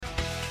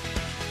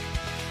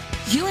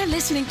You are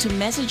listening to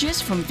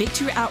messages from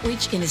Victory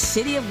Outreach in the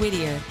city of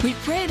Whittier. We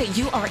pray that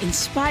you are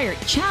inspired,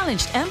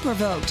 challenged, and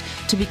provoked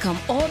to become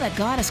all that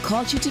God has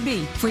called you to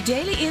be. For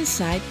daily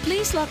insight,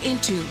 please log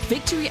into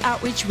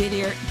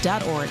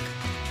victoryoutreachwhittier.org.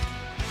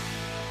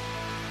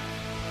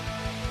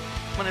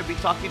 I'm going to be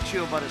talking to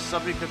you about a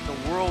subject that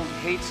the world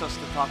hates us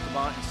to talk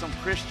about, and some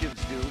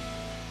Christians do,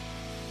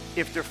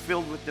 if they're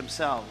filled with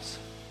themselves.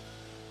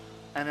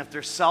 And if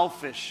they're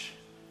selfish,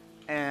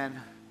 and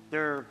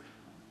they're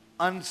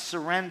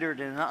unsurrendered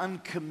and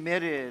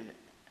uncommitted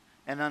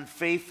and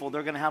unfaithful,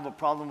 they're going to have a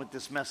problem with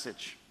this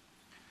message.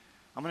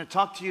 I'm going to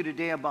talk to you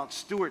today about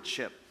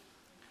stewardship,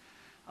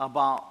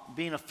 about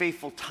being a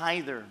faithful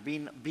tither,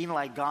 being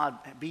like God,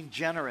 being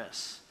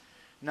generous.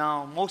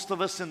 Now, most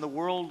of us in the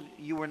world,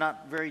 you are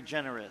not very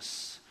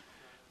generous.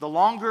 The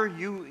longer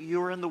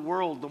you're in the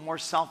world, the more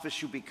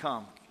selfish you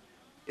become.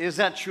 Is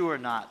that true or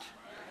not?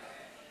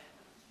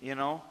 You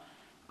know?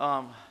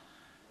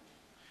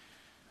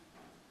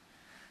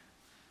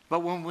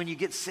 But when you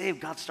get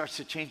saved, God starts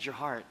to change your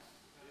heart.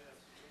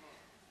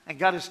 And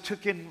God has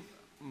taken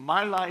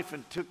my life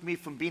and took me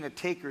from being a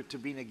taker to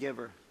being a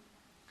giver.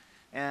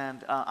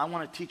 And I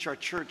want to teach our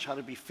church how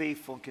to be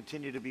faithful and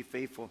continue to be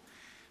faithful.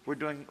 We're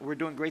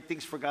doing great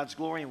things for God's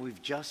glory, and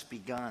we've just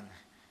begun.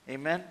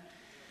 Amen?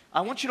 I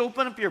want you to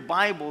open up your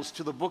Bibles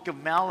to the book of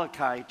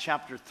Malachi,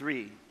 chapter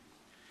 3.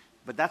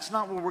 But that's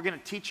not what we're going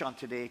to teach on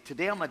today.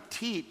 Today I'm going to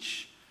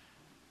teach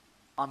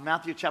on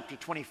Matthew chapter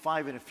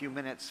 25 in a few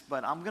minutes,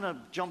 but I'm going to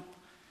jump.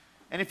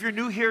 And if you're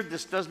new here,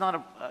 this does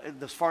not,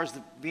 as far as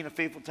being a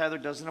faithful tither,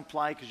 doesn't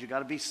apply, because you got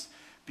to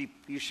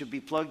you should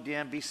be plugged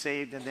in, be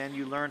saved, and then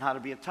you learn how to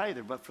be a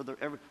tither. But for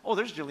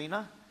there's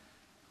Jelena.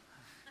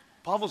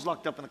 Pavel's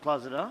locked up in the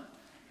closet, huh?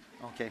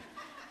 Okay,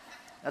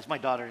 that's my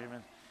daughter.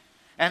 Amen.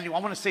 And I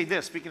want to say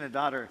this. Speaking of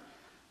daughter,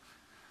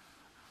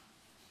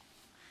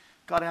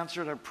 God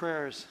answered our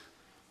prayers,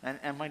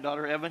 and my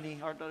daughter Ebony,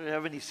 our daughter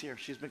Ebony's here.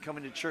 She's been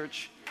coming to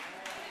church.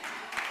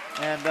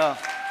 And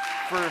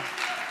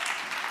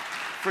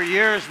for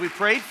years we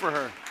prayed for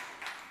her,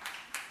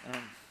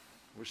 and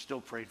we're still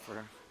praying for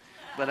her.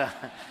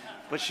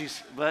 But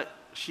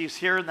she's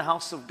here in the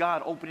house of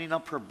God, opening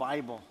up her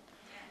Bible.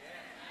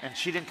 And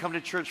she didn't come to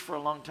church for a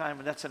long time,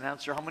 and that's an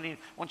answer. How many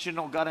want you to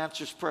know God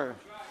answers prayer?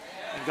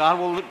 And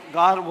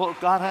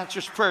God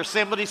answers prayer.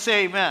 Somebody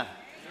say amen.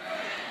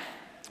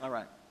 All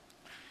right.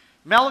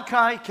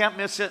 Malachi, can't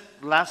miss it.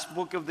 Last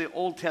book of the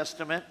Old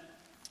Testament.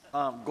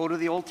 Go to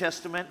the Old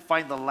Testament,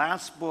 find the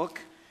last book.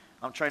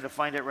 I'm trying to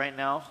find it right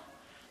now.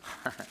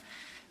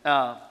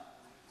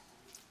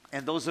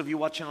 And those of you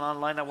watching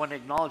online, I want to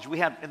acknowledge, we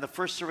had, in the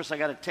first service, I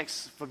got a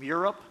text from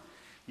Europe.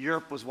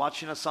 Europe was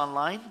watching us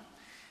online.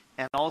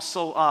 And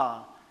also,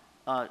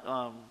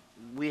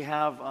 we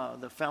have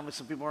the family,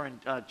 some people are in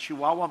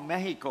Chihuahua,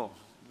 Mexico,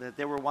 that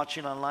they were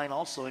watching online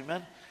also,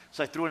 amen?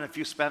 So I threw in a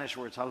few Spanish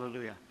words,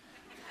 hallelujah.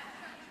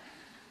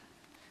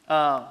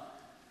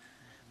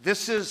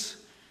 This is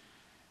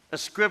a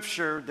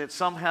scripture that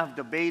some have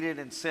debated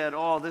and said,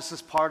 oh, this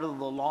is part of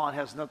the law. It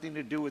has nothing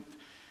to do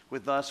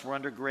with us. We're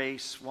under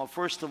grace. Well,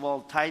 first of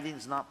all, tithing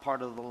is not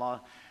part of the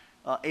law.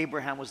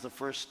 Abraham was the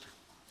first.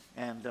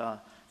 And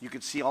you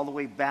could see all the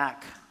way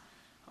back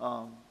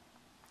how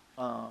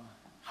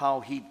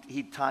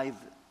he tithed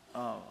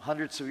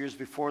hundreds of years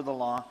before the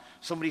law.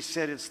 Somebody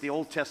said it's the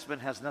Old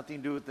Testament, has nothing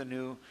to do with the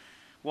New.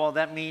 Well,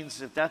 that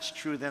means if that's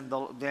true, then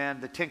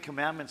the Ten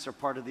Commandments are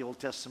part of the Old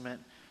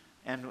Testament.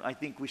 And I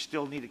think we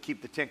still need to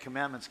keep the Ten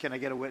Commandments. Can I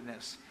get a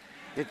witness?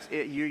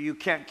 You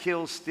can't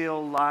kill,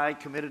 steal, lie,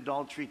 commit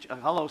adultery.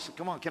 Hello, so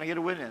come on, can I get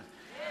a witness?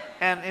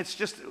 And it's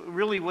just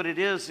really what it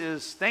is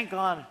thank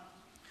God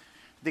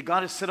that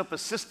God has set up a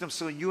system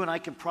so you and I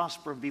can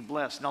prosper and be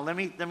blessed. Now let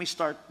me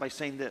start by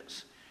saying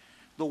this.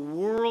 The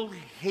world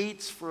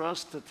hates for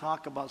us to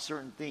talk about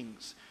certain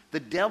things. The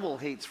devil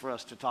hates for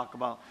us to talk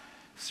about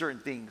certain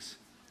things.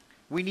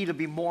 We need to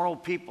be moral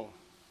people.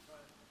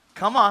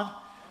 Come on.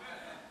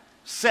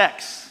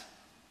 Sex.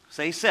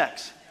 Say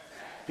sex.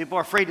 People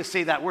are afraid to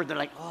say that word. They're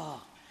like,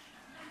 oh.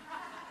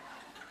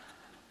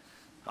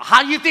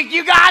 How do you think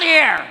you got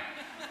here?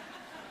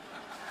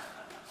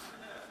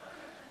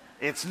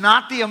 It's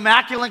not the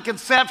Immaculate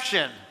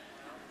Conception.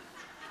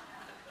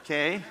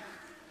 Okay?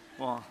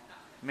 Well,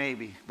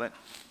 maybe. But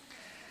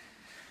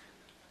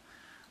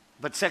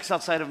sex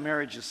outside of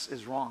marriage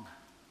is wrong.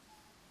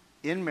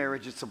 In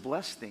marriage, it's a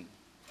blessed thing.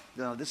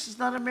 No, this is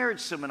not a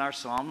marriage seminar,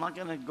 so I'm not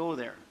going to go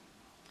there.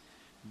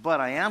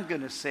 But I am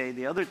going to say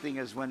the other thing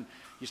is when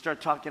you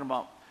start talking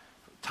about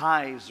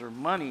tithes or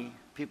money,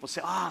 people say,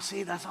 oh,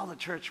 see, that's all the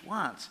church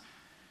wants.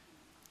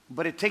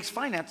 But it takes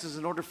finances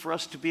in order for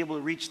us to be able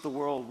to reach the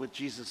world with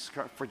Jesus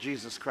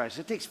Christ.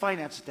 It takes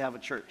finances to have a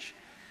church.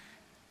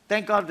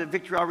 Thank God that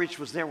Victory Outreach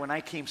was there when I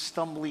came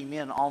stumbling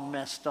in all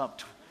messed up.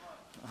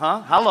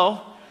 Huh?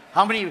 Hello?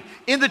 How many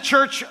in the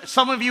church,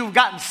 some of you have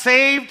gotten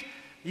saved,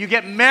 you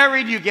get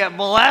married, you get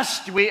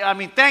blessed.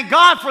 Thank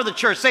God for the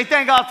church. Say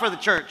thank God for the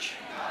church.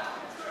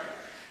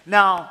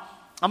 Now,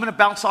 I'm going to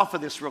bounce off of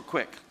this real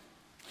quick.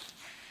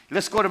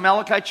 Let's go to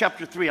Malachi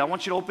chapter 3. I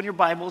want you to open your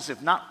Bibles. If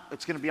not,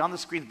 it's going to be on the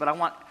screen. But I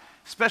want,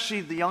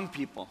 especially the young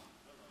people,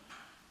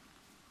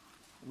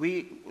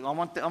 I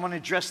want to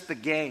address the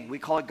gang. We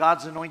call it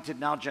God's Anointed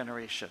Now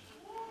generation.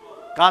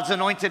 God's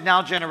Anointed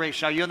Now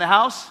generation. Are you in the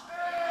house?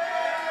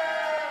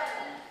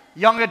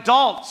 Young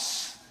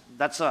adults.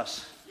 That's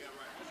us.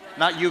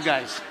 Not you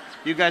guys.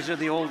 You guys are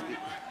the old.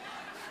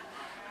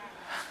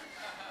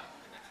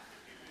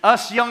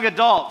 Us young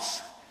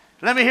adults.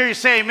 Let me hear you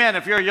say amen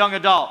if you're a young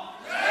adult.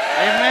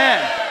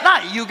 Amen.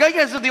 Not you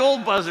guys are the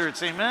old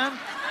buzzards. Amen.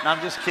 No,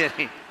 I'm just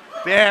kidding.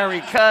 Barry,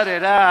 cut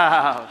it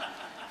out.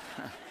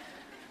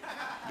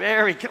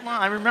 Barry, come on.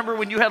 I remember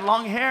when you had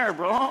long hair,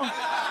 bro. No,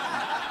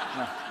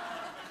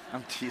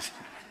 I'm teasing.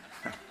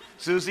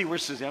 Susie,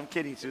 where's Susie? I'm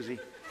kidding, Susie.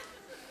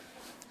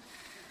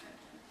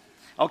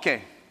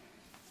 Okay.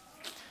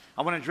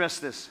 I want to address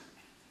this.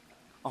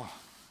 Oh.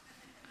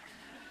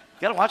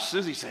 You got to watch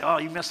Susie say, oh,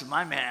 you messing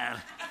my man.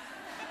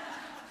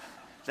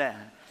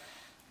 That.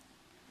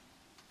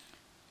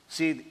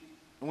 See,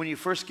 when you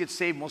first get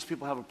saved, most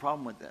people have a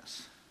problem with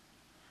this.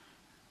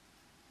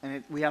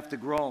 And we have to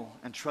grow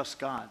and trust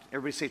God.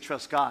 Everybody say,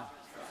 trust God.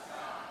 Trust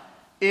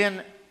God.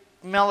 In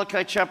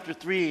Malachi chapter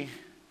 3,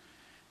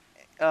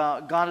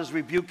 God is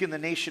rebuking the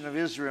nation of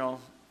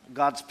Israel,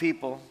 God's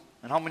people.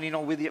 And how many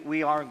know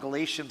we are in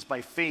Galatians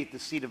by faith, the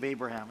seed of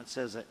Abraham? It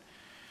says it.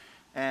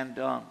 And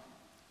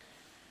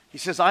he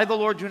says, I, the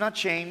Lord, do not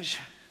change.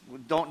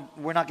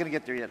 We're not going to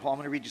get there yet. I'm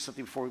going to read you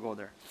something before we go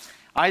there.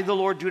 I, the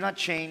Lord, do not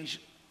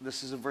change.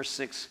 This is in verse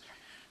 6.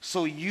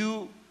 So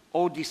you,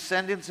 O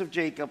descendants of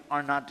Jacob,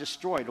 are not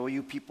destroyed. O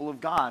you people of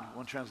God.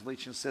 One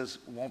translation says,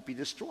 won't be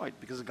destroyed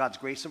because of God's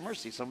grace and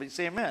mercy. Somebody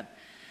say amen.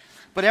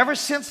 But ever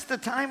since the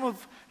time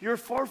of your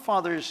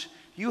forefathers,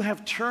 you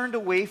have turned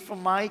away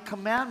from my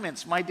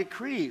commandments, my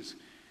decrees.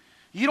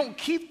 You don't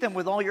keep them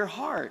with all your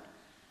heart.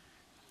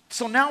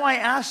 So now I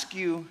ask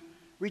you,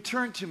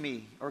 return to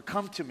me or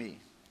come to me.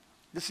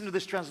 Listen to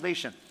this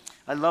translation.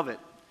 I love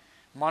it.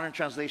 Modern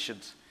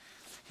translations.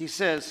 He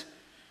says,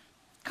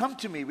 come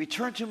to me,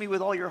 return to me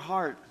with all your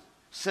heart,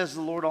 says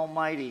the Lord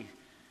Almighty.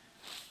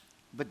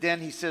 But then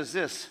he says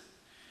this,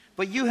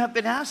 but you have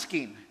been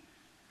asking,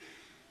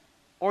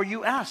 or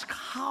you ask,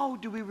 how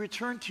do we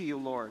return to you,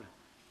 Lord?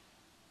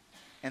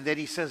 And then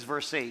he says,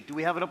 verse 8. Do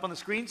we have it up on the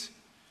screens?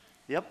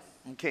 Yep.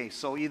 Okay,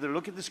 so either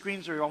look at the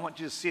screens or I want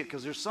you to see it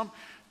because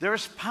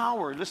there's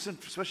power. Listen,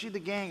 especially the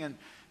gang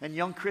and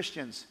young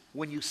Christians.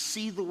 When you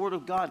see the Word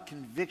of God,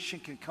 conviction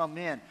can come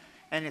in.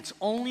 And it's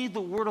only the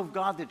Word of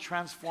God that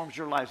transforms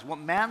your lives. What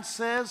man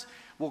says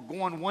will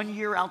go on one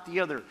year, out the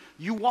other.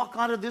 You walk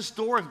out of this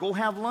door and go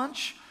have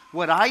lunch,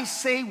 what I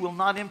say will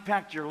not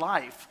impact your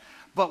life.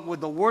 But with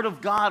the Word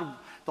of God,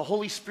 the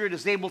Holy Spirit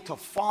is able to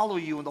follow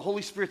you, and the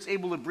Holy Spirit's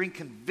able to bring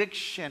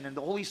conviction, and the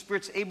Holy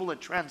Spirit's able to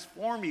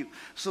transform you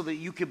so that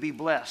you can be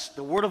blessed.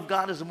 The Word of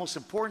God is the most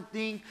important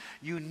thing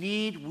we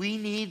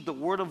need the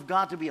Word of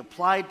God to be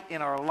applied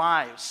in our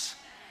lives.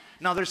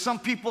 Now, there's some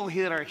people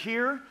that are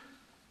here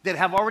that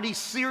have already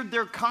seared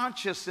their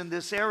conscience in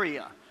this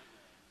area.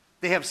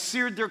 They have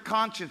seared their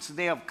conscience, and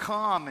they have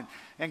come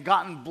and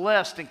gotten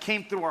blessed and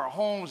came through our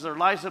homes. Their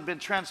lives have been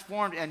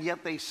transformed, and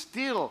yet they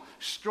still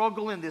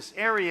struggle in this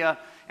area,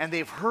 and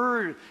they've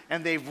heard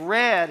and they've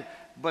read,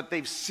 but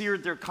they've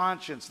seared their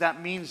conscience.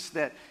 That means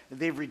that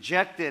they've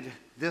rejected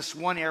this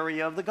one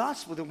area of the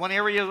gospel, the one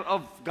area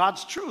of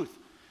God's truth.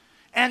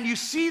 And you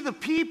see the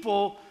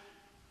people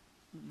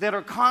that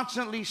are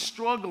constantly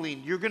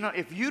struggling.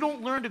 If you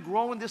don't learn to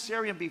grow in this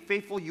area and be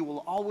faithful, you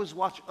will always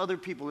watch other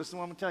people. Listen to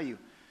what I'm going to tell you.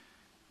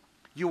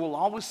 You will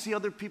always see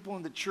other people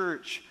in the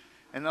church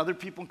and other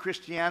people in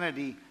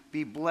Christianity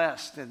be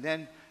blessed. And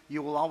then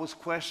you will always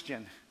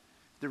question.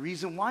 The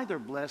reason why they're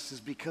blessed is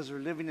because they're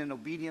living in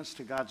obedience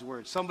to God's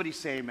word. Somebody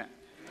say amen.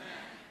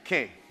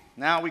 Okay,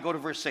 now we go to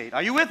verse 8.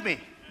 Are you with me?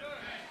 Amen.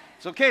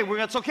 It's okay.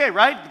 It's okay,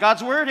 right?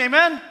 God's word,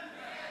 amen?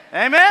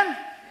 Amen?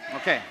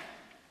 Okay.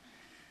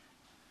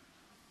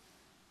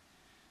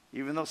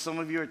 Even though some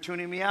of you are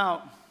tuning me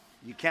out,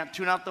 you can't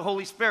tune out the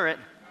Holy Spirit.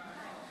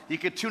 You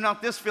could tune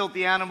out this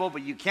filthy animal,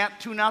 but you can't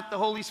tune out the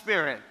Holy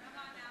Spirit.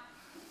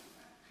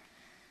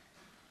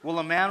 Will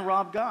a man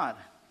rob God?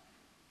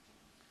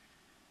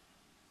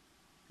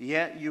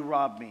 Yet you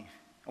rob me.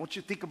 I want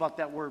you to think about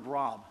that word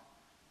rob.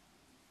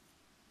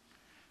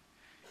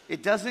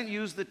 It doesn't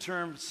use the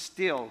term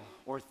steal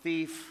or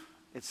thief.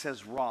 It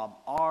says rob.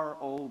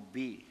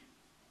 R-O-B.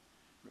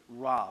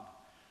 Rob.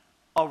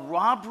 A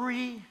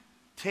robbery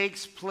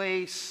takes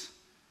place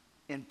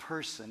in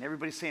person.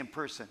 Everybody say in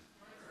person.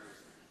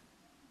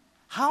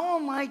 How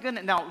am I going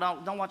to...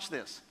 Now, watch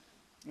this.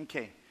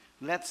 Okay,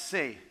 let's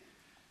say,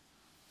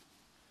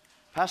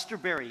 Pastor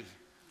Barry,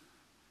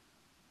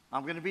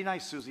 I'm going to be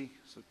nice, Susie,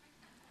 so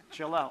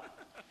chill out.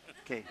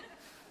 Okay.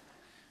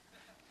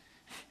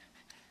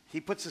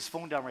 He puts his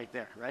phone down right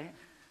there, right?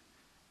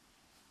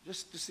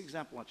 Just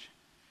example, watch.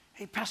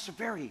 Hey, Pastor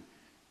Barry,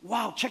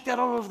 wow, check that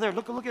out over there.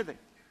 Look at that.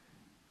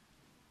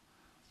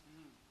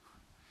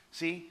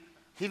 See,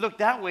 he looked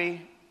that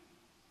way,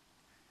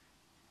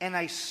 and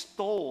I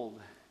stole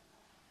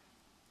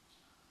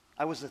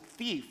I was a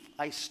thief.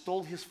 I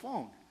stole his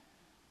phone.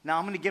 Now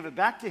I'm going to give it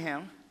back to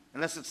him,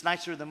 unless it's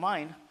nicer than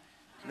mine,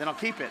 then I'll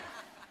keep it.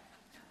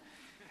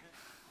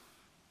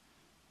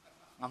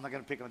 I'm not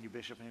going to pick on you,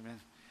 Bishop,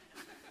 amen.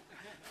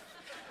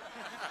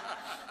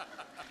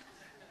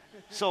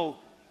 So,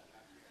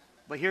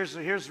 but here,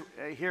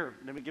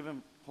 let me give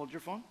him, hold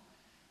your phone.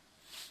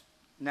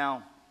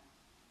 Now,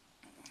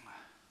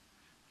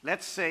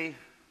 let's say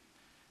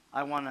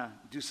I want to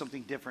do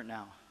something different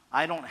now.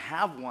 I don't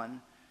have one,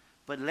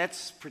 but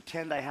let's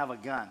pretend I have a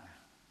gun.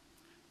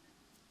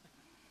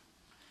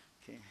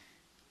 Okay.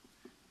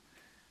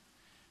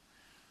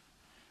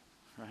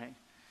 Right?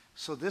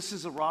 So this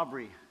is a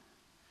robbery.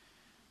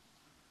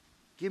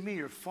 Give me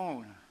your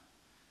phone,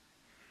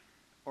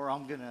 or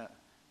I'm going to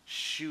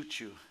shoot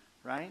you,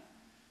 right?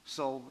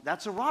 So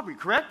that's a robbery,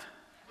 correct?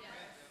 Yes.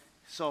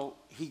 So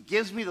he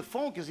gives me the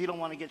phone because he don't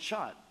want to get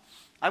shot.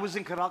 I was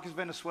in Caracas,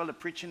 Venezuela,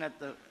 preaching at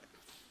the...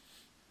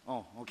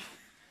 Oh, okay.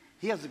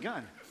 He has a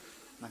gun.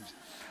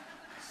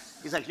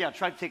 He's like, yeah,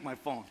 try to take my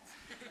phone.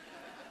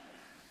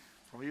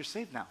 Well, you're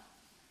safe now.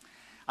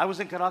 I was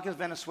in Caracas,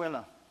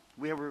 Venezuela.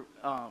 We were,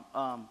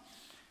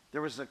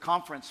 there was a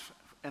conference,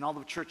 and all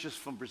the churches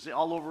from Brazil,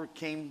 all over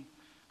came,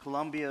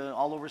 Colombia,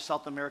 all over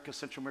South America,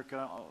 Central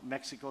America,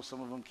 Mexico,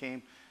 some of them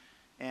came.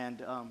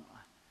 And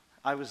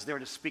I was there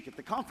to speak at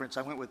the conference.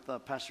 I went with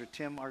Pastor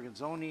Tim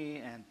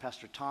Arganzoni and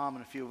Pastor Tom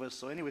and a few of us.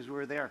 So anyways, we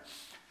were there.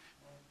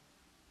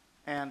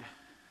 And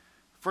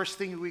first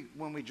thing,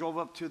 when we drove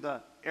up to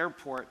the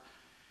airport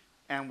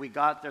and we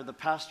got there, the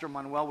Pastor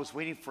Manuel was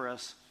waiting for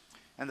us.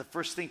 And the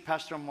first thing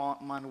Pastor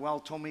Manuel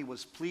told me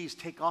was, please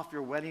take off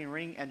your wedding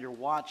ring and your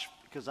watch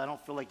because I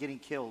don't feel like getting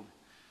killed.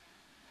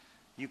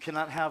 You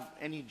cannot have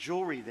any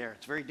jewelry there.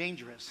 It's very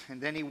dangerous. And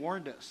then he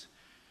warned us.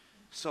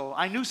 So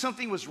I knew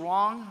something was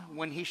wrong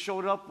when he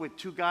showed up with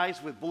two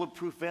guys with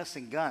bulletproof vests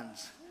and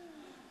guns.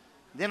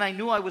 Then I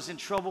knew I was in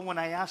trouble when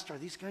I asked, are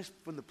these guys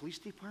from the police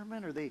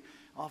department? Are they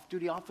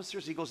off-duty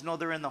officers? He goes, no,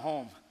 they're in the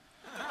home.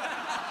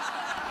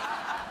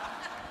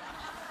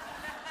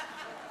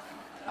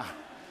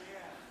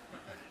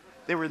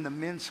 They were in the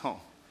men's home.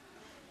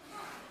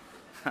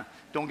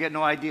 Don't get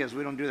no ideas.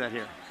 We don't do that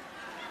here.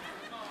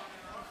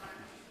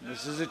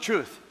 This is the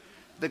truth.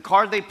 The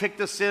car they picked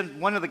us in,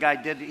 one of the guys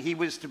did, he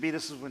was to be,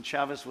 this is when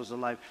Chavez was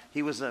alive,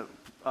 he was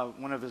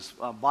one of his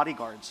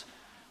bodyguards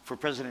for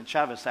President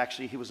Chavez.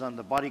 Actually, he was on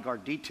the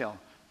bodyguard detail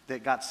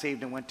that got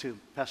saved and went to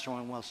Pastor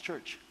Manuel's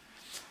church.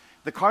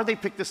 The car they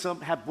picked us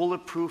up had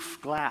bulletproof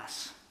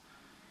glass,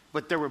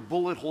 but there were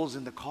bullet holes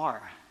in the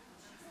car.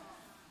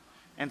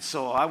 And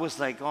so I was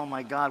like, oh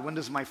my God, when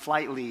does my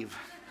flight leave?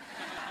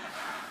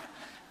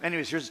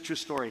 Anyways, here's a true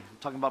story. I'm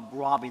talking about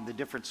robbing, the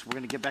difference. We're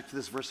going to get back to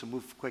this verse and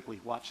move quickly.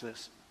 Watch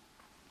this.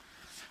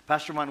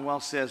 Pastor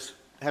Manuel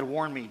had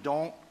warned me,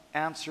 don't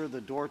answer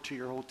the door to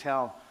your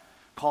hotel.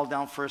 Call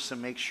down first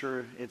and make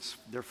sure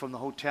they're from the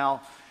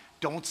hotel.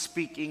 Don't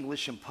speak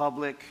English in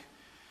public.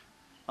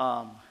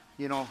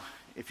 You know,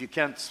 if you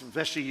can't,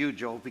 especially you,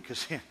 Joe,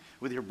 because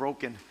with your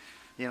broken,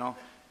 you know.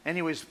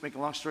 Anyways, make a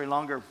long story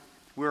longer.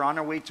 We were on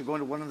our way to go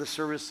into one of the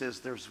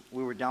services.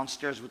 We were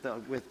downstairs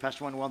with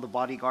Pastor Manuel, the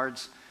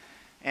bodyguards,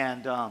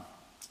 and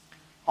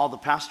all the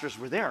pastors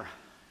were there.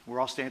 We were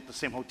all staying at the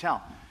same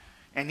hotel.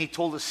 And he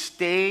told us,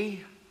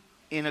 stay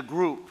in a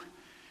group.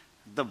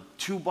 The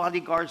two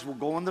bodyguards will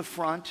go in the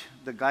front,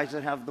 the guys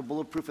that have the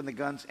bulletproof and the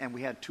guns, and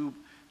we had two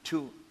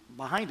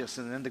behind us,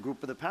 and then the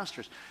group of the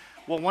pastors.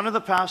 Well, one of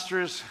the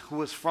pastors who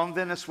was from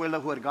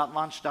Venezuela, who had got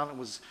launched out and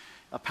was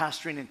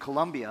pastoring in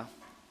Colombia,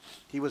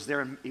 he was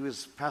there, and he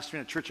was pastoring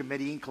a church in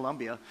Medellin,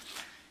 Colombia.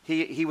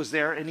 He was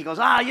there, and he goes,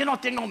 yo no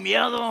tengo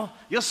miedo,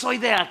 yo soy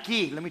de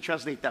aquí. Let me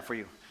translate that for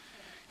you.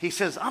 He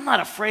says, I'm not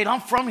afraid, I'm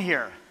from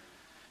here.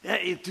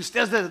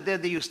 Ustedes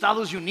de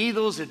Estados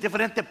Unidos, de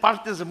diferentes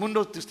partes del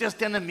mundo, ustedes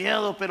tienen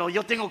miedo, pero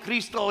yo tengo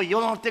Cristo, yo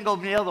no tengo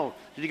miedo.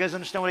 Did you guys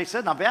understand what he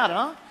said? Not bad,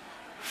 huh?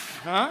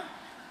 Huh?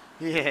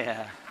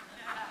 Yeah.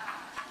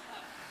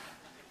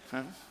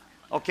 Huh?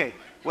 Okay,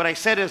 what I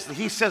said is,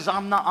 he says,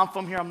 I'm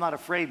from here, I'm not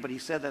afraid, but he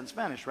said that in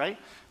Spanish, right?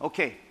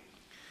 Okay.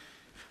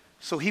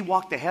 So he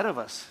walked ahead of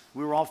us.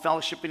 We were all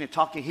fellowshipping and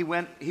talking.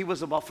 He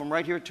was about from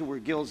right here to where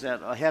Gil's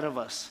at, ahead of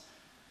us.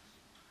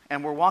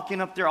 And we're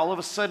walking up there. All of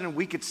a sudden,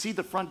 we could see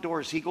the front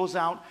doors. He goes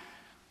out.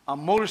 A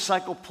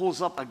motorcycle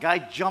pulls up. A guy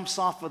jumps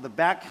off of the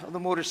back of the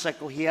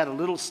motorcycle. He had a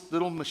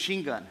little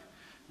machine gun.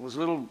 It was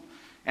little,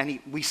 and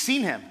we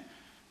seen him.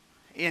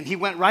 And he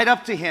went right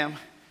up to him,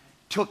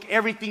 took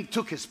everything,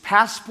 took his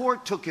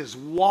passport, took his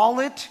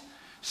wallet,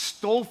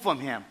 stole from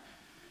him.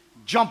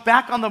 Jumped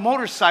back on the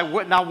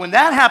motorcycle. Now, when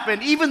that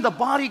happened, even the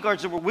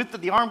bodyguards that were with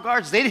the armed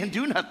guards, they didn't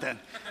do nothing.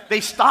 They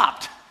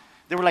stopped.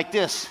 They were like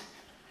this.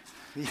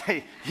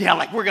 Yeah,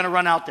 like we're going to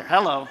run out there.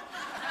 Hello.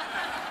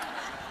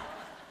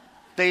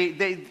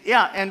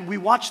 And we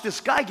watched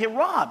this guy get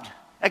robbed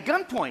at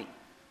gunpoint.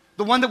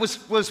 The one that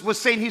was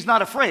saying he's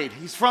not afraid.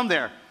 He's from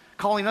there,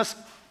 calling us,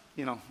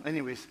 you know,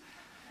 anyways.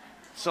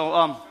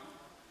 So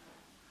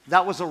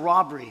that was a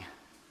robbery.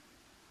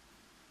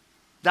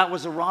 That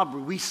was a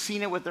robbery. We've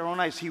seen it with our own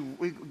eyes.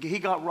 He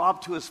got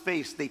robbed to his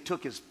face. They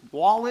took his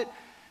wallet,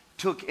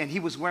 and he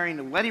was wearing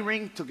a wedding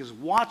ring, took his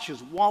watch,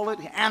 his wallet,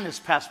 and his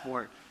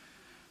passport.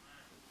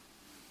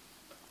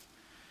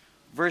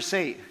 Verse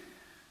 8,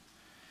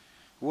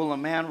 will a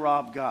man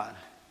rob God?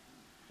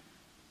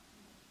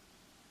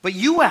 But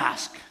you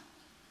ask,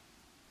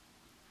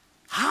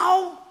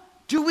 how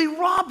do we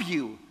rob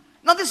you?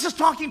 Now this is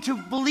talking to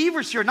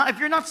believers here. Now, if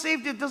you're not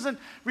saved, it doesn't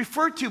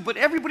refer to, but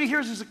everybody here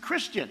is a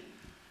Christian.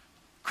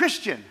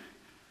 Christian,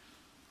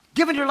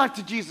 giving your life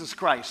to Jesus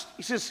Christ.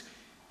 He says,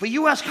 but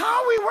you ask,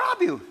 how do we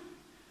rob you?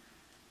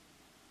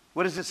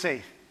 What does it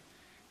say?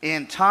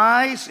 In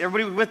tithes,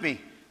 everybody with me,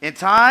 in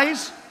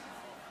tithes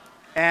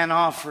and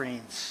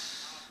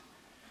offerings.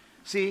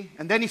 See,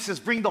 and then he says,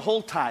 bring the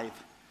whole tithe.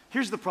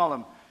 Here's the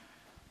problem.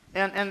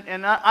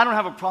 And I don't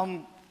have a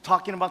problem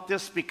talking about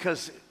this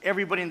because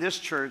everybody in this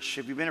church,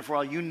 if you've been here for a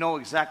while, you know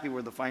exactly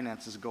where the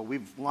finances go.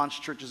 We've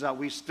launched churches out.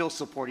 We're still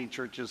supporting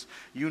churches.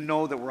 You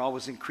know that we're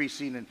always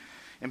increasing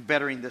and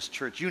bettering this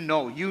church. You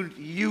know.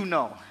 You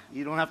know.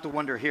 You don't have to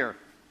wonder here.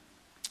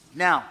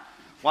 Now,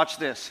 watch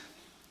this.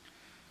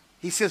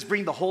 He says,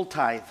 bring the whole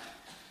tithe.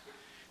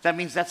 That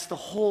means that's the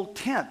whole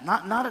tenth,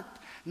 not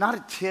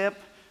a tip,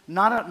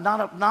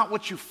 not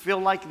what you feel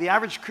like. The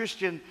average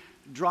Christian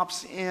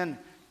drops in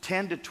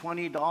 $10 to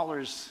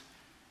 $20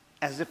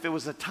 as if it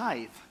was a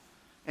tithe.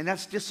 And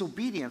that's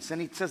disobedience.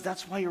 And he says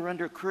that's why you're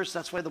under a curse.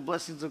 That's why the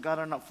blessings of God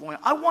are not flowing.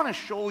 I want to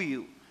show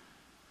you.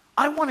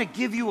 I want to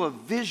give you a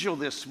visual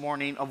this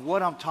morning of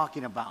what I'm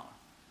talking about.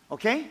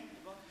 Okay?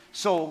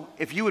 So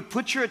if you would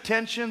put your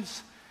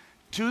attentions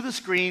to the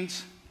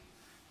screens,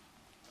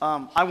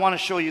 I want to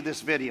show you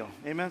this video.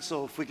 Amen?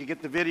 So if we could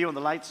get the video and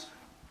the lights.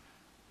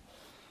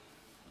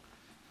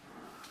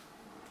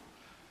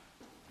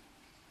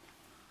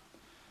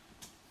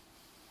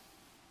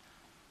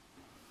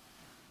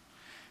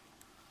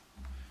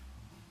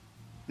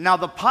 Now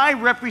the pie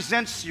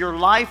represents your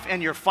life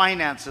and your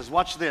finances.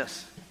 Watch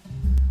this.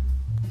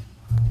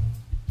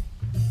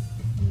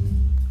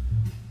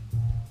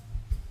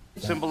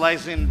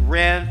 Symbolizing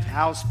rent,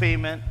 house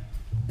payment.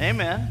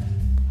 Amen.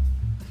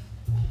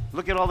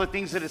 Look at all the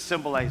things that it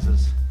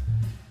symbolizes.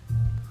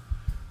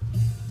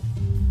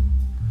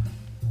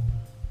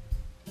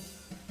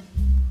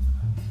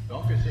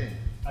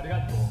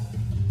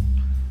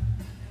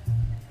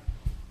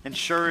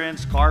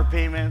 Insurance, car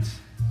payments.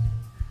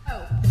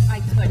 Oh,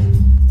 I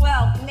couldn't.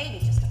 Well,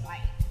 maybe just a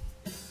bite.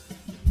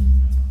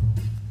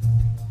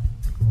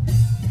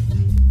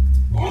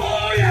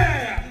 Oh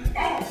yeah!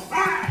 All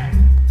right!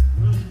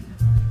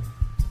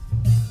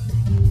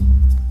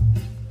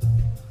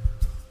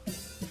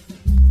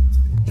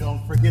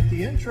 Don't forget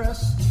the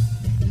interest.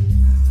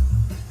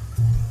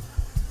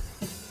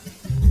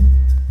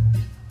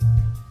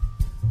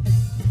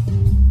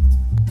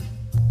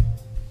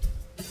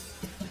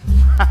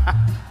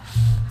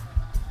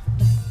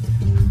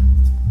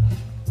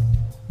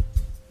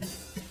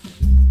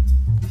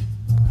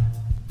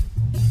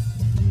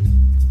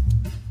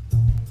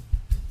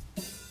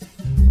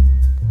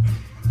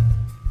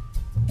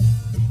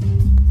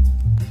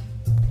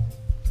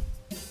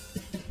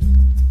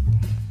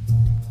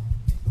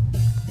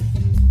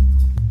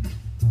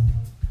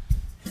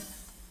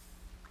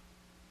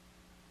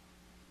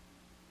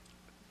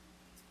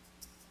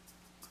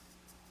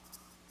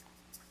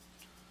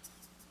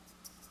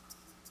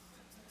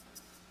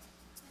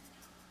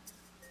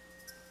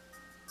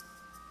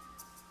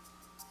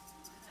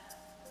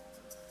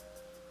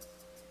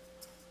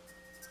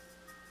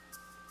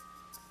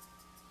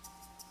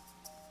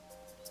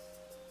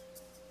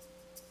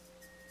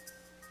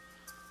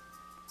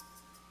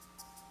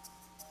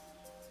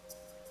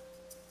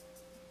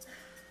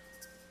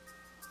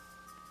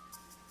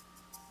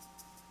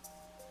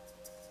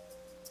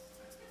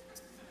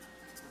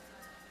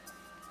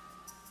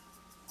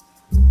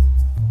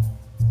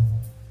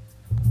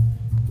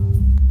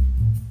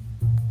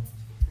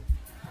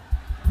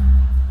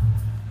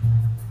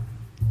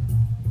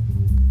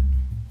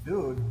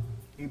 Dude,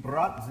 he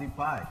brought the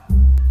pie.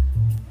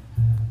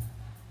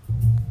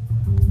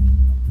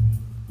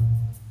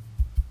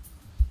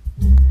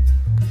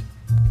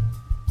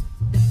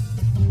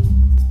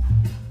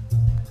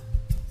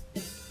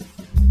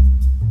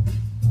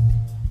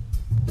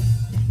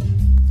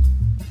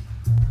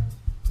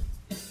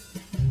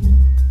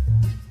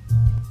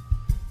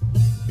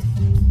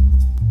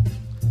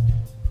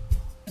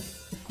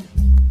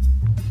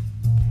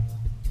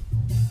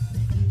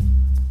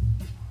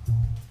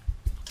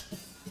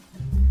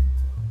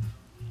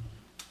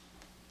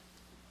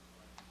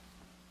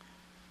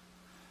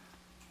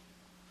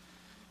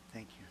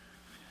 Thank you.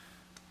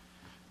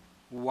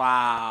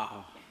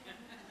 Wow.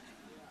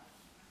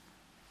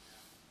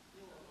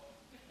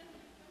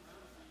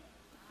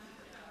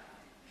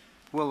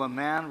 Will a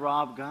man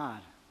rob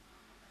God?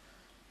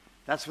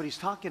 That's what he's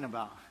talking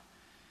about.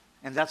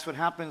 And that's what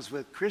happens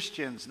with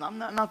Christians. Now,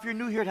 if you're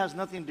new here, it has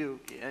nothing to do,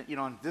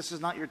 this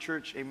is not your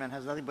church, amen, it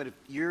has nothing, but if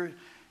you're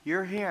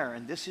here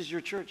and this is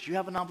your church, you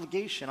have an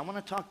obligation. I want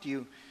to talk to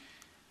you.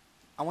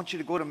 I want you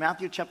to go to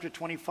Matthew chapter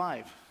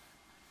 25.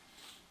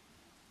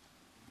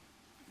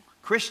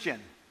 Christian,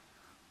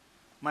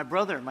 my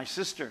brother, my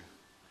sister,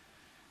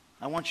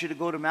 I want you to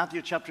go to Matthew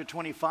chapter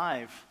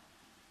 25.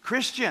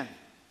 Christian,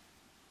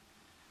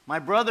 my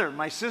brother,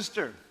 my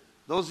sister,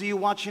 those of you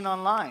watching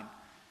online,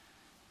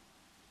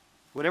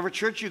 whatever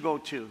church you go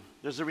to,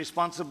 there's a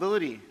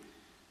responsibility.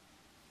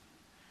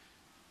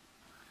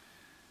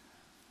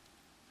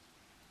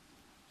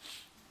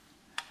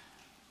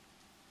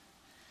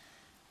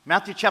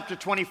 Matthew chapter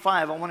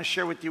 25, I want to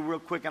share with you real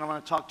quick, and I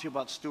want to talk to you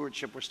about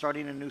stewardship. We're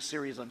starting a new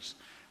series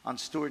on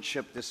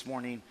stewardship this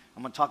morning.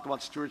 I'm going to talk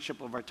about stewardship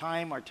of our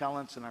time, our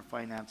talents, and our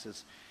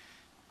finances.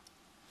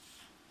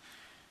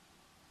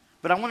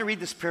 But I want to read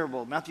this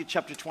parable, Matthew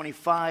chapter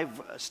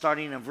 25,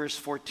 starting in verse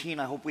 14.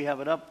 I hope we have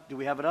it up. Do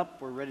we have it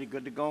up? We're ready,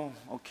 good to go?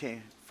 Okay.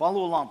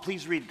 Follow along.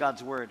 Please read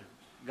God's word.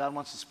 God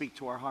wants to speak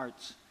to our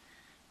hearts.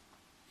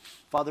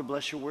 Father,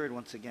 bless your word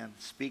once again.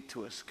 Speak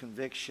to us.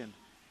 Conviction.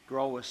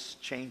 Grow us,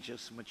 change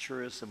us,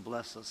 mature us, and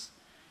bless us.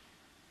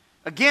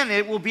 Again,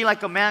 it will be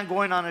like a man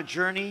going on a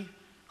journey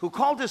who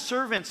called his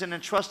servants and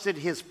entrusted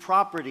his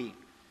property.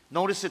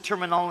 Notice the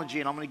terminology,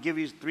 and I'm going to give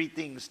you 3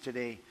 things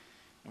today,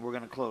 and we're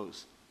going to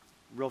close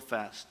real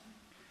fast.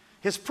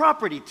 His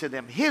property to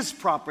them, his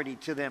property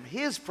to them,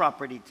 his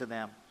property to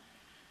them.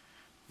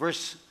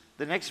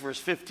 The next verse,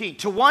 15.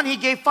 To one he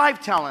gave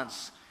 5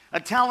 talents. A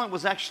talent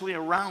was actually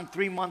around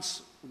 3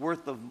 months'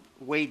 worth of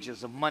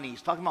wages, of money.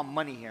 He's talking about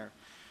money here.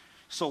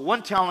 So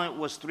 1 talent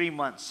was 3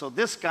 months. So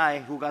this guy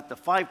who got the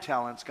 5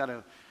 talents got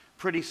a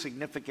pretty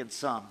significant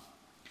sum.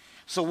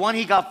 So one,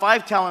 he got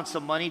 5 talents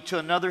of money. To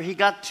another, he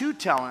got 2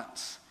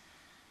 talents.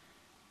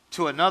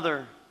 To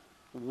another,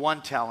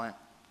 1 talent.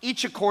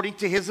 Each according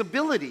to his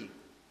ability,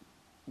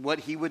 what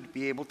he would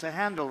be able to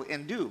handle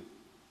and do.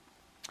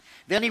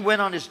 Then he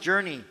went on his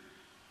journey.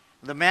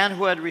 The man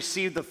who had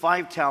received the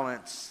 5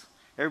 talents,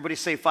 everybody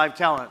say 5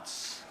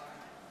 talents,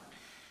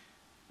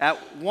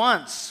 at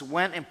once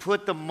went and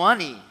put the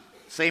money,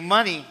 say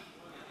money,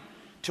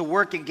 to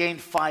work and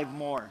gained 5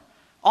 more.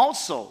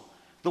 Also,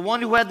 the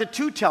one who had the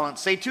 2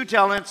 talents, say 2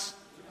 talents,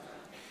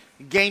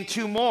 gained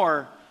 2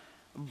 more.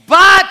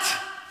 But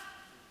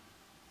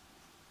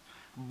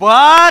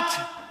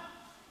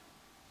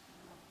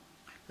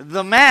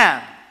the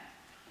man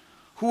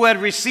who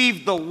had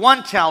received the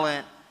 1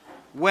 talent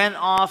went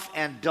off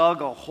and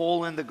dug a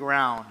hole in the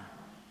ground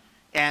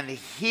and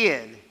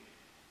hid.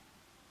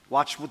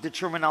 Watch what the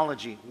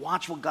terminology,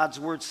 watch what God's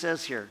word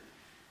says here.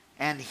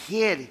 And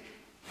hid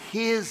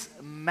his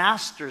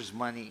master's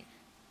money.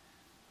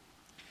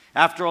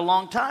 After a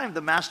long time,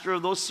 the master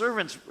of those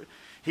servants,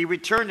 he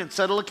returned and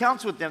settled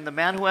accounts with them. The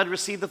man who had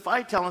received the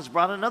 5 talents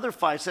brought another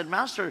 5. Said,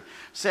 Master,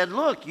 said,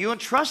 look, you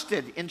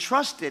entrusted.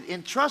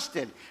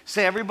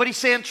 Say, everybody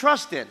say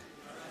entrusted.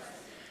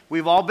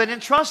 We've all been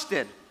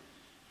entrusted.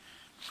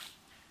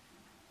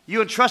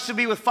 You entrusted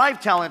me with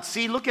 5 talents.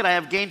 See, look at, I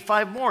have gained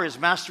 5 more. His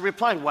master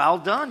replied, well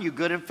done, you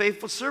good and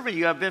faithful servant.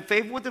 You have been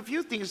faithful with a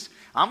few things.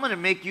 I'm going to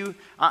make you,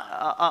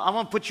 I'm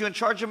going to put you in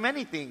charge of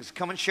many things.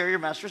 Come and share your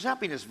master's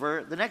happiness.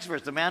 The next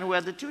verse, the man who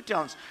had the 2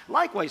 talents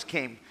likewise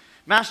came.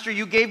 Master,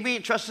 you gave me,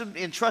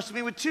 entrusted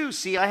me with 2.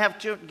 See, I have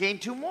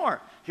gained 2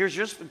 more. Here's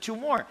just 2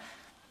 more.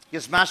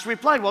 His master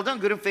replied, well done,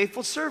 good and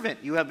faithful servant.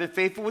 You have been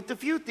faithful with a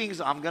few things.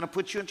 I'm going to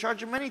put you in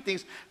charge of many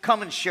things.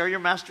 Come and share your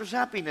master's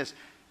happiness.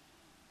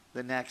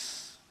 The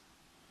next.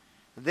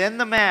 Then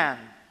the man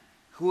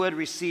who had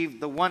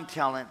received the 1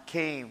 talent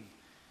came.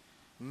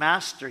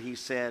 Master, he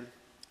said,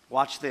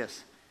 watch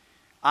this.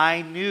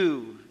 I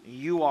knew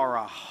you are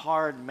a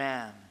hard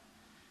man.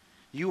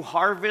 You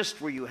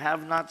harvest where you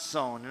have not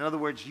sown. In other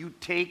words, you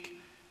take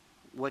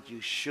what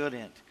you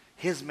shouldn't.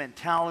 His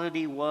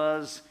mentality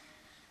was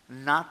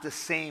not the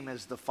same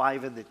as the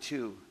 5 and the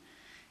 2.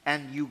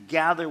 And you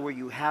gather where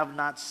you have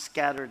not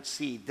scattered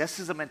seed. This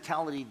is a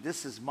mentality,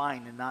 this is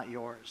mine and not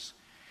yours.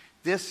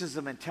 This is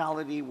a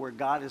mentality where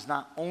God is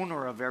not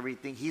owner of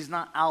everything. He's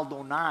not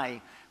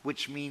Adonai,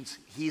 which means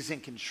he's in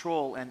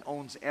control and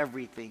owns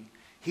everything.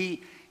 He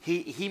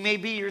may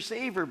be your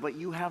Savior, but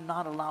you have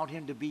not allowed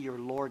him to be your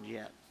Lord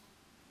yet.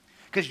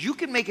 Because you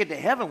can make it to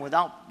heaven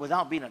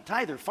without being a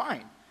tither,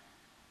 fine.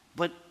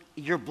 But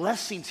your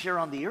blessings here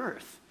on the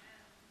earth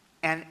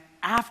and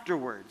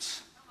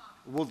afterwards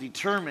will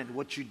determine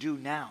what you do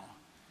now.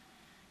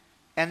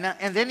 And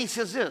then he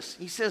says this.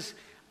 He says,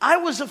 I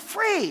was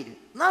afraid.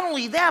 Not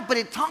only that, but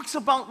it talks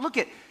about,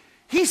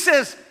 he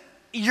says,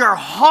 you're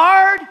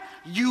hard,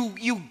 you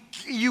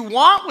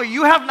want where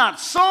you have not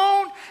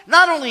sown.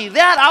 Not only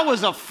that, I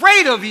was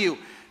afraid of you.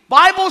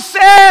 Bible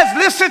says,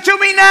 listen to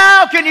me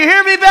now, can you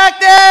hear me back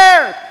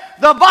there?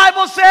 The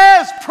Bible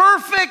says,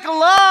 perfect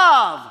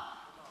love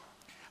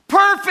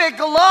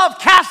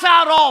casts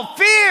out all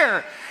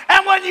fear.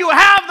 And when you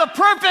have the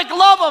perfect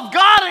love of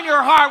God in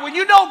your heart, when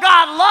you know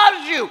God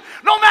loves you,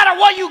 no matter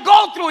what you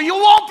go through, you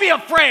won't be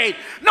afraid.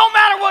 No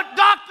matter what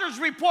doctors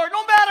report,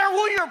 no matter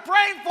who you're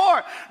praying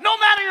for, no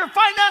matter your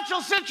financial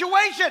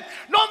situation,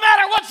 no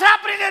matter what's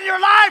happening in your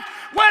life,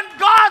 when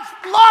God's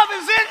love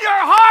is in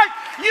your heart,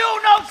 you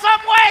know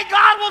some way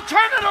God will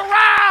turn it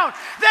around.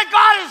 That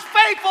God is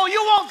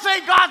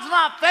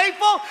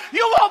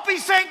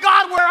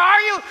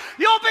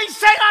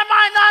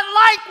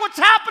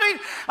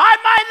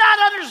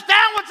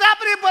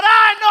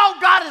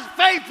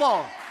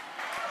faithful.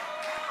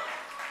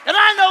 And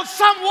I know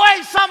some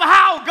way,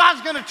 somehow,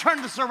 God's going to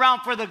turn this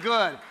around for the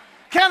good.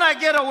 Can I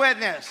get a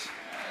witness?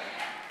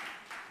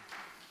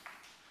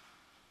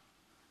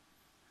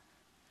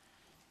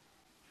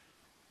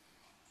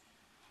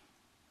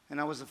 And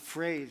I was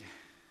afraid.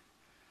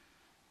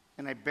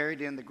 And I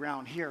buried it in the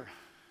ground. Here's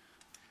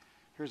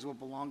what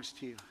belongs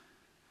to you.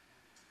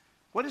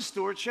 What is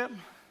stewardship?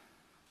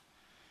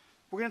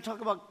 We're going to talk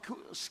about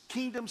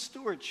kingdom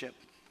stewardship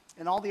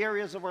in all the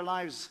areas of our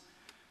lives.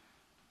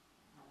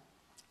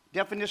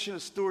 Definition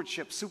of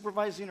stewardship: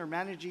 supervising or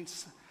managing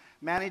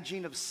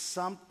of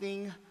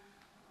something,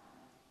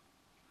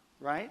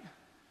 right?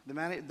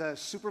 The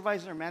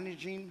supervising or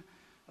managing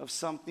of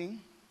something.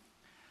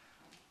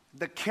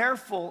 The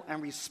careful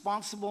and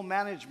responsible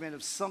management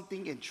of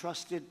something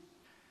entrusted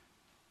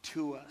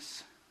to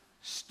us.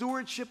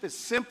 Stewardship is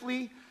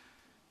simply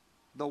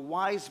the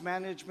wise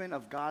management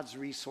of God's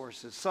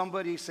resources.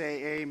 Somebody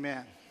say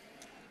amen.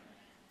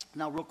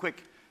 Now, real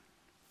quick,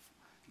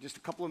 just a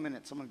couple of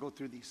minutes, I'm going to go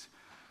through these.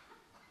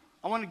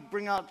 I want to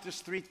bring out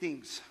just 3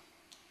 things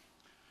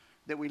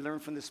that we learn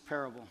from this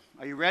parable.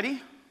 Are you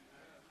ready?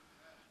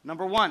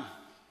 Number 1,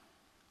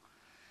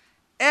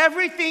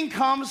 everything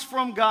comes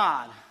from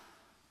God,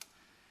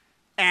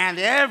 and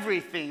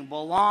everything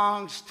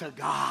belongs to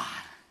God.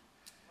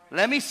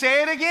 Let me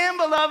say it again,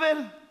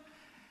 beloved.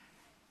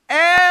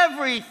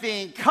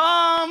 Everything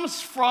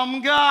comes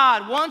from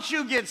God. Once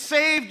you get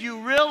saved,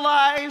 you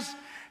realize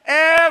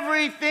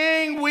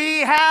everything we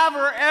have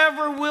or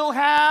ever will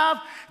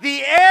have,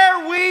 the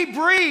air we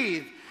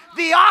breathe,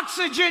 the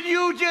oxygen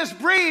you just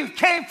breathed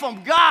came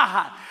from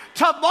God.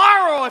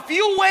 Tomorrow, if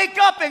you wake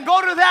up and go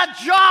to that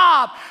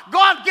job,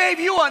 God gave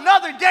you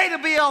another day to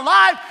be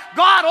alive.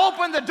 God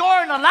opened the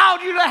door and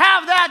allowed you to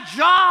have that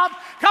job.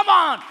 Come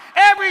on.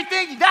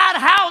 Everything, that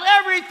house,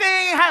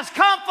 everything has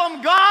come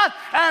from God,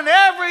 and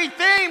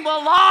everything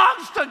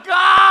belongs to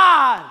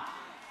God.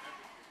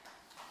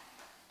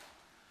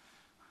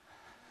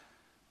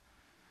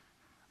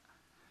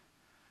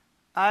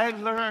 I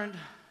learned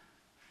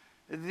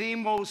the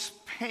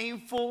most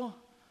painful,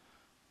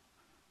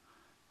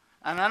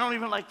 and I don't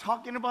even like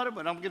talking about it,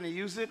 but I'm going to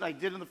use it. I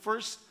did in the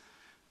first.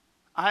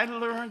 I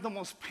learned the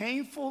most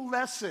painful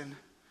lesson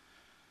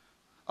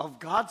of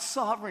God's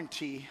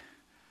sovereignty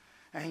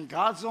and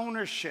God's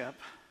ownership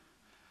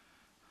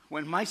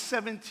when my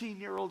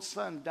 17-year-old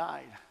son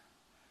died.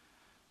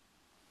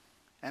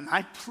 And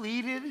I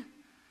pleaded,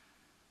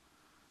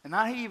 and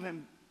I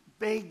even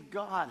begged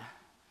God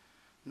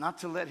not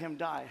to let him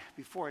die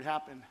before it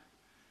happened.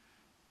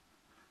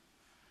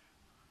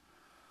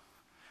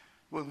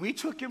 When we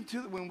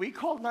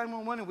called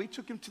 911 and we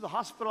took him to the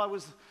hospital,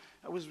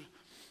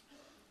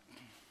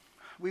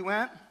 we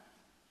went,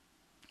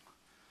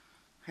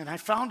 and I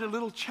found a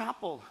little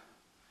chapel.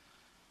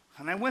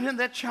 And I went in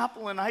that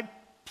chapel and I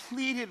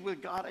pleaded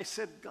with God. I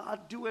said,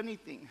 God, do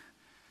anything.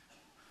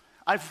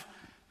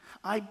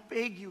 I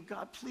beg you,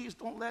 God, please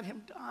don't let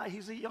him die.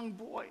 He's a young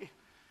boy.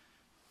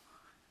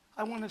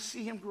 I want to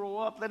see him grow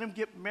up. Let him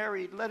get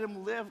married. Let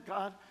him live,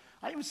 God.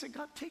 I even said,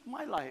 God, take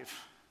my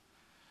life.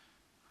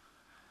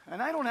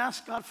 And I don't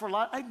ask God for a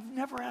lot. I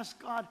never ask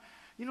God.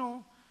 You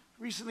know,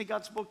 recently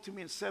God spoke to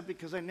me and said,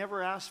 because I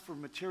never asked for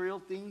material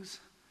things,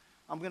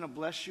 I'm going to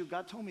bless you.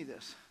 God told me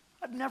this.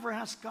 I've never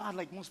asked God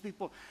like most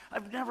people.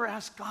 I've never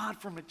asked God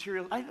for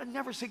material. I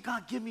never say,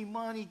 God, give me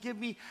money.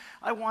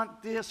 I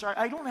want this. Or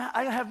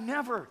I have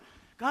never.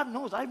 God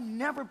knows, I've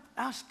never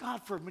asked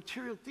God for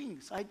material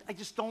things. I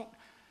just don't.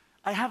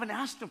 I haven't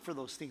asked him for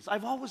those things.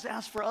 I've always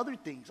asked for other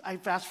things.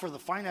 I've asked for the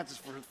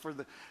finances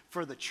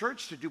for the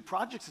church to do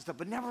projects and stuff,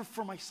 but never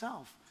for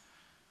myself.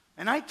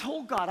 And I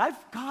told God,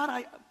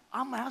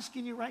 I'm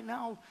asking you right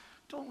now,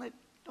 don't let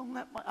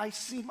I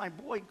see my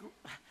boy.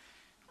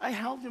 I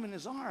held him in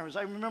his arms.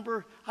 I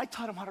remember I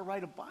taught him how to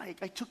ride a bike.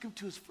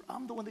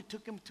 I'm the one that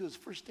took him to his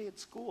first day at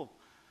school.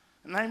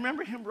 And I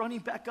remember him running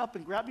back up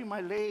and grabbing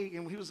my leg,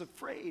 and he was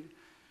afraid.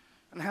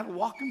 And I had to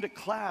walk him to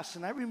class,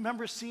 and I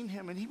remember seeing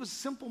him, and he was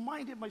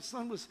simple-minded. My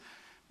son was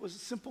a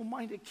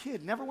simple-minded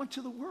kid, never went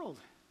to the world,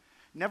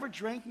 never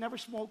drank, never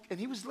smoked, and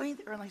he was laying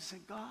there, and I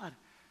said, God.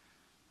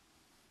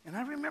 And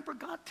I remember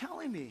God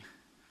telling me,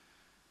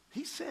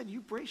 he said, you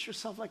brace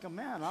yourself like a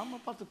man. I'm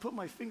about to put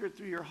my finger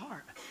through your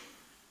heart.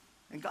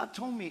 And God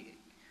told me,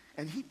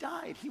 and he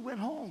died. He went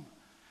home.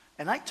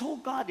 And I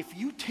told God, if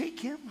you take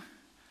him,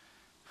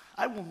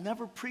 I will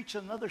never preach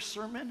another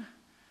sermon.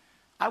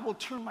 I will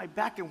turn my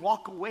back and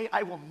walk away.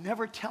 I will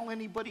never tell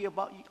anybody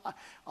about you.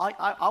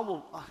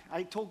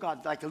 I told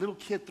God, like a little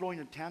kid throwing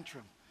a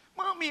tantrum.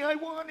 Mommy, I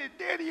want it.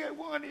 Daddy, I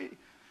want it.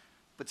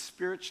 But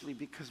spiritually,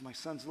 because my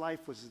son's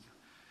life was...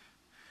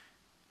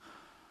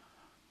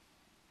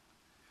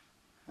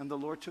 And the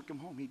Lord took him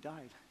home. He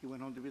died. He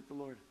went home to be with the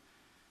Lord.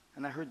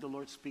 And I heard the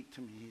Lord speak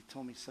to me. He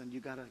told me, son, you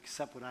got to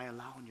accept what I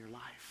allow in your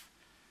life.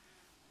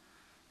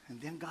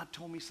 And then God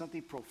told me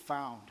something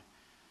profound.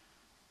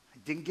 I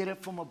didn't get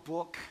it from a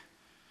book.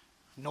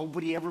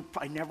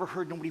 I never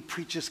heard nobody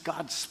preach this.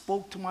 God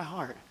spoke to my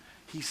heart.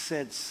 He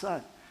said,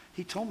 son,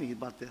 he told me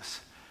about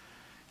this.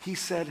 He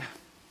said,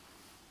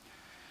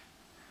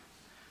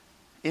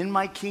 In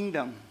my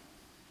kingdom,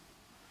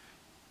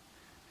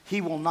 he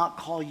will not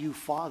call you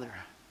father,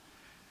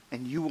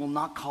 and you will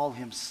not call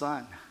him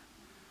son.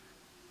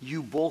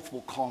 You both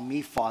will call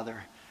me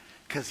father,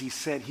 because he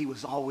said he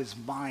was always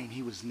mine.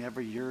 He was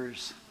never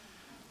yours.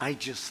 I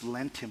just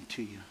lent him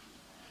to you.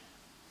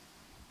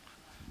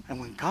 And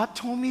when God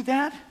told me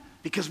that,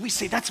 because we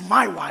say, that's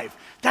my wife,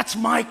 that's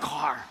my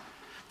car,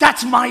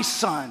 that's my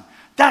son,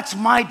 that's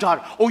my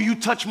daughter. Oh, you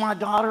touch my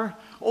daughter?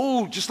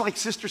 Oh, just like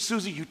Sister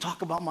Susie, you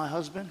talk about my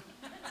husband?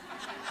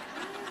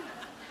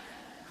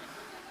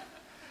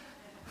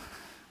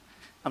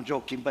 I'm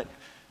joking, but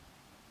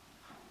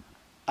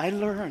I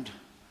learned.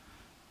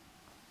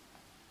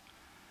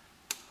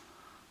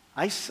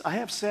 I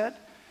have said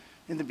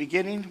in the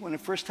beginning, when it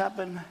first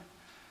happened,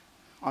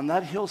 on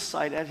that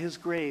hillside at his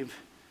grave,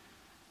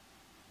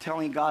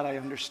 telling God, I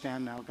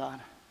understand now, God.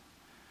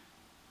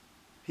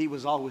 He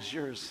was always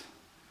yours.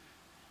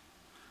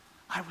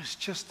 I was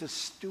just a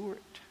steward.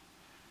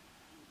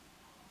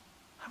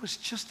 I was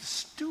just a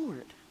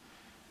steward.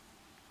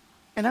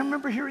 And I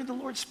remember hearing the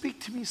Lord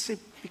speak to me and say,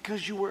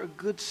 because you were a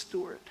good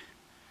steward.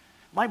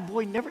 My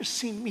boy never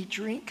seen me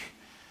drink.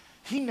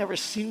 He never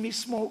seen me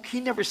smoke. He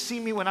never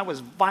seen me when I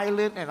was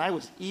violent and I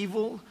was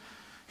evil.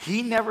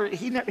 He never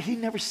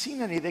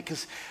seen any of that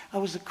because I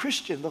was a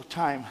Christian at the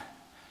time.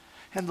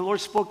 And the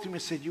Lord spoke to me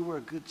and said, you were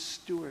a good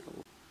steward.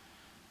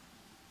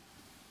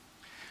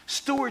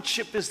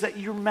 Stewardship is that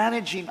you're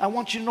managing. I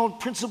want you to know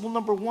principle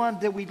number one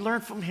that we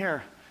learned from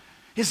here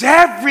is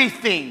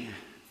everything.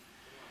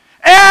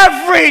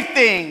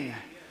 Everything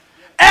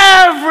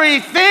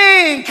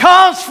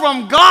comes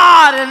from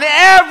God, and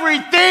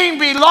everything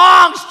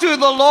belongs to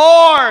the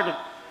Lord.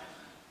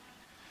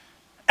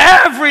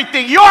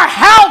 Everything. Your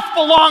health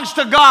belongs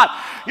to God.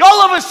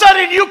 All of a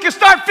sudden you can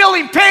start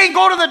feeling pain,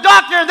 go to the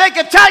doctor, and they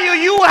can tell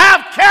you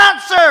have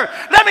cancer.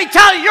 Let me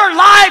tell you, your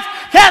life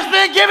has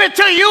been given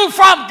to you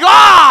from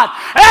God.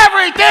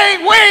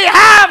 Everything we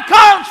have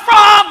comes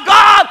from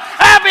God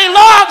and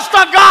belongs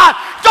to God.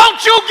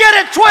 Don't you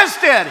get it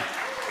twisted.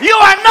 You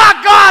are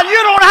not God.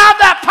 You don't have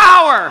that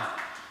power.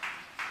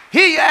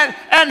 He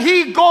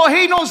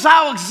knows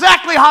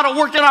exactly how to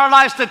work in our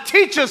lives to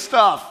teach us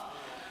stuff.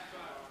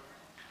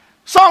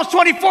 Psalms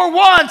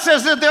 24:1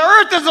 says that the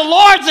earth is the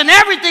Lord's and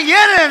everything in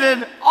it,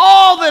 and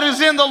all that is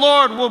in the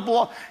Lord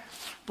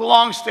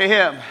belongs to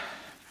him.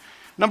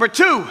 Number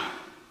two,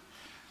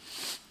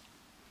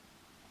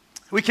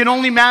 we can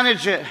only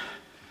manage it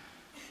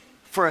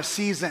for a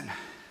season.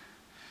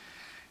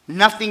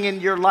 Nothing in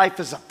your life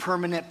is a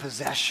permanent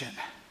possession.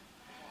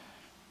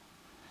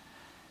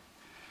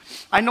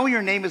 I know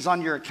your name is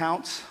on your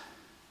accounts.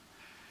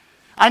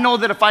 I know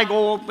that if I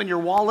go open your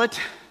wallet,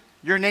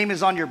 your name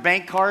is on your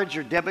bank cards,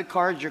 your debit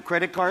cards, your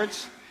credit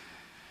cards.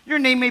 Your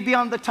name may be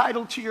on the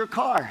title to your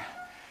car.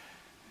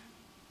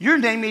 Your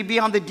name may be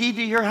on the deed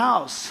to your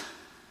house.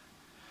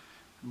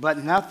 But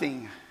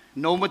nothing,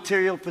 no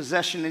material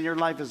possession in your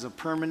life is a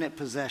permanent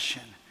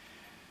possession.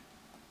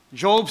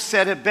 Job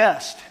said it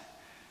best.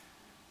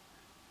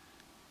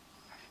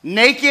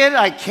 Naked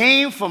I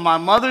came from my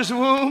mother's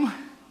womb,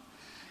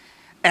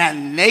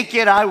 and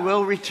naked I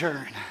will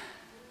return.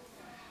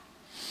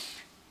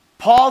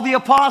 Paul the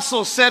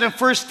Apostle said in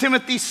 1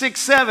 Timothy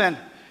 6:7,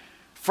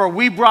 for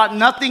we brought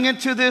nothing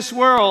into this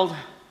world,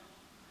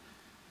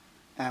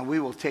 and we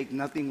will take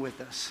nothing with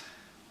us.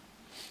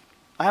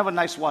 I have a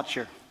nice watch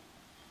here.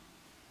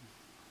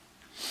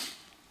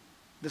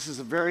 This is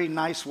a very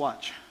nice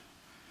watch.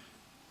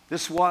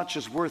 This watch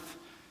is worth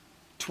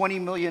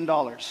 $20 million.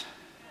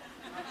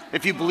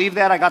 If you believe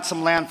that, I got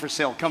some land for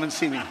sale. Come and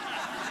see me.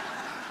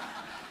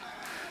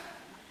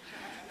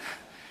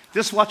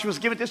 This watch was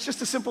given, it's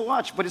just a simple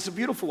watch, but it's a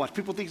beautiful watch.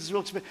 People think it's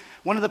real expensive.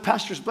 One of the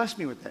pastors blessed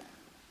me with it.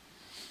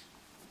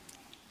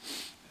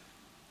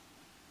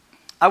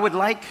 I would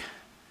like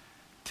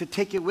to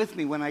take it with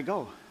me when I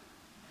go.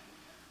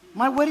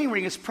 My wedding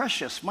ring is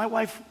precious. My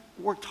wife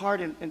worked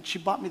hard and she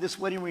bought me this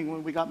wedding ring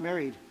when we got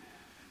married.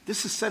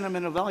 This is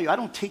sentimental value. I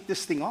don't take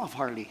this thing off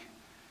hardly.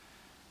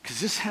 Because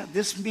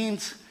this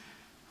means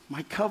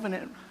my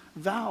covenant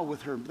vow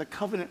with her, the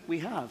covenant we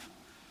have.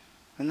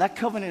 And that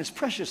covenant is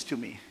precious to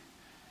me.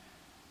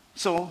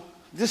 So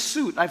this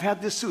suit, I've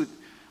had this suit.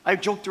 I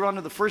joked around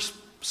in the first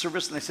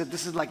service and I said,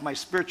 this is like my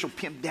spiritual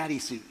pimp daddy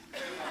suit.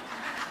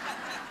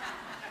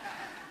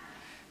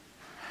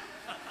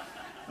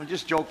 I'm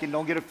just joking,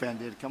 don't get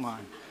offended, come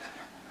on.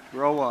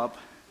 Grow up.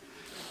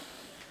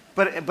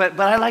 But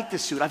I like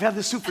this suit. I've had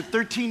this suit for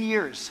 13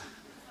 years.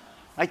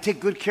 I take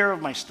good care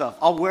of my stuff.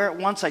 I'll wear it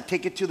once, I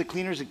take it to the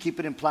cleaners and keep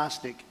it in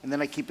plastic, and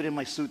then I keep it in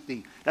my suit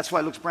thing. That's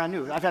why it looks brand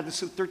new. I've had this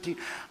suit 13.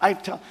 I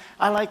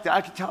like that.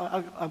 I can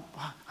tell,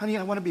 honey,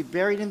 I want to be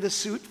buried in this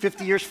suit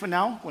 50 years from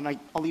now when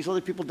all these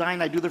other people die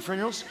and I do their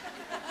funerals.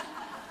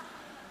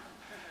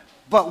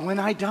 But when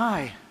I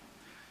die,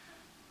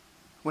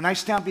 when I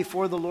stand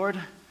before the Lord,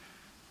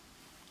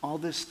 all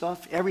this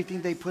stuff,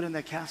 everything they put in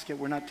that casket,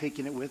 we're not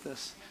taking it with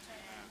us.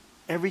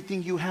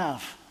 Everything you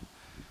have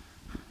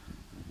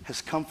has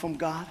come from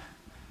God,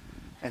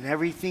 and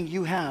everything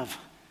you have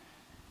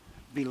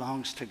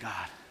belongs to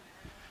God.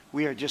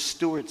 We are just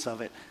stewards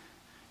of it.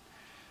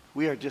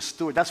 We are just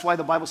stewards. That's why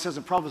the Bible says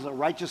in Proverbs, a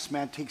righteous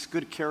man takes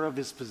good care of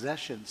his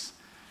possessions.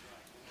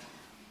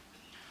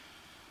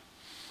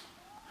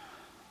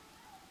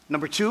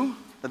 Number two,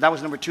 that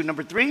was number two.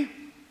 Number three,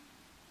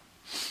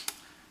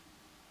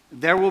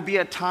 there will be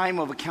a time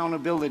of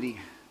accountability.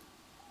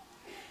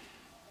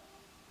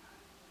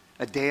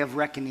 A day of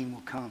reckoning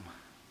will come.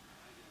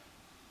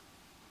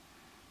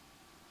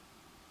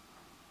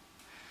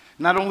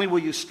 Not only will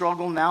you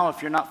struggle now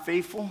if you're not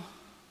faithful,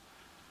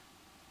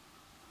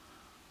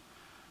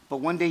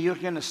 but one day you're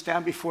going to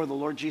stand before the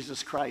Lord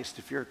Jesus Christ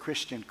if you're a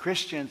Christian.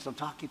 Christians, I'm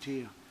talking to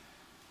you.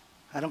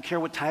 I don't care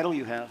what title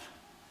you have.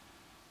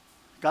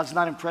 God's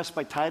not impressed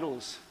by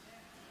titles.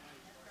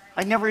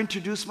 I never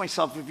introduce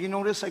myself. If you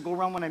notice, I go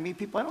around when I meet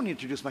people, I don't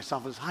introduce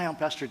myself as, hi, I'm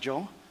Pastor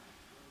Joe.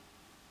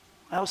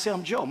 I always say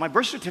I'm Joe. My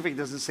birth certificate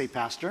doesn't say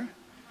pastor.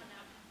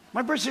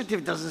 My birth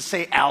certificate doesn't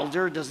say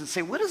elder, doesn't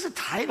say, what is a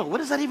title? What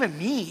does that even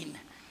mean?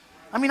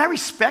 I mean, I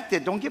respect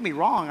it. Don't get me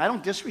wrong. I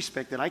don't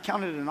disrespect it. I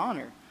count it an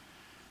honor.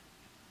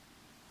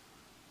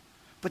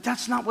 But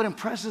that's not what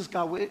impresses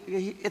God.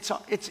 It's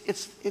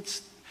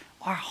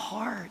our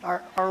heart,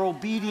 our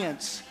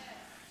obedience.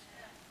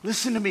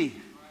 Listen to me.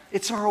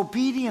 It's our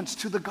obedience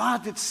to the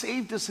God that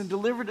saved us and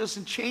delivered us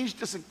and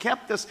changed us and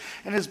kept us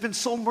and has been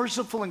so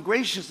merciful and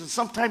gracious. And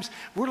sometimes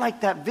we're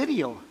like that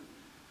video.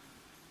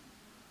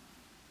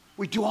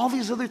 We do all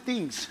these other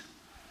things.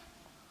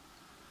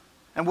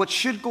 And what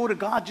should go to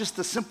God, just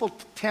the simple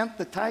tenth,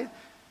 the tithe,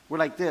 we're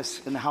like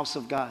this in the house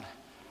of God.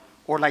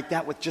 Or like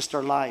that with just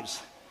our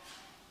lives.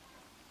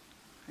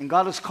 And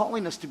God is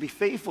calling us to be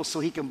faithful so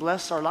He can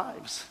bless our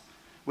lives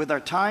with our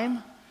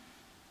time,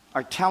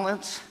 our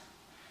talents,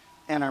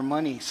 and our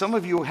money. Some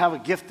of you have a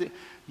gift that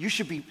you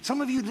should be, some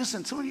of you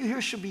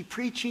here should be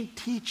preaching,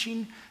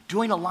 teaching,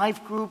 doing a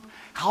life group,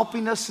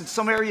 helping us in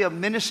some area of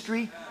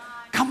ministry.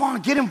 Come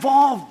on, get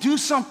involved, do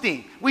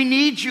something. We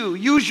need you.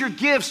 Use your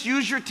gifts,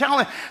 use your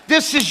talent.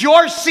 This is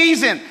your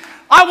season.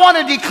 I want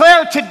to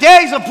declare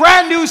today's a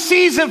brand new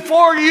season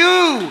for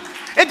you.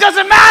 It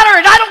doesn't matter,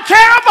 and I don't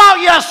care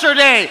about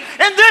yesterday.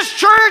 In this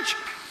church,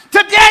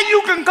 today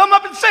you can come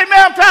up and say,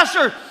 man,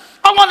 Pastor,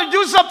 I want to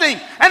do something.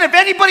 And if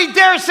anybody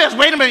dares says,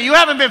 wait a minute, you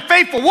haven't been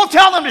faithful, we'll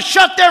tell them to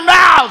shut their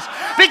mouths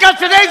because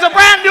today's a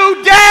brand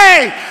new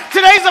day.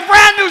 Today's a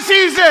brand new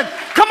season.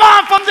 Come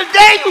on, from the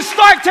day you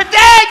start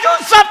today, do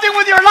something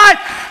with your life.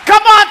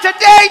 Come on,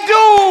 today,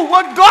 do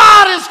what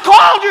God has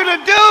called you to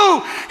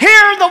do.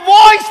 Hear the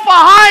voice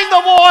behind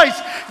the voice.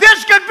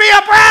 This could be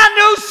a brand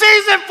new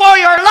season for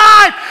your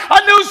life.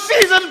 A new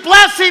season,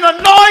 blessing,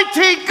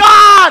 anointing.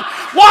 God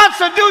wants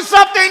to do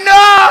something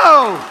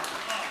new.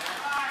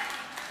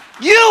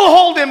 You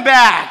hold him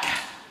back.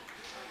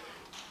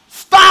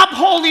 Stop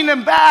holding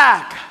him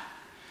back.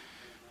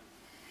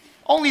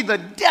 Only the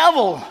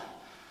devil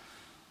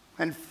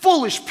and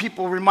foolish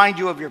people remind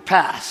you of your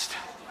past.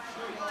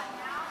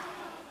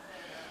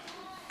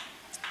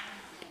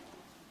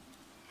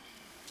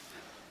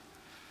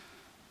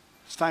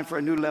 It's time for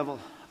a new level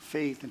of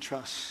faith and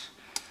trust.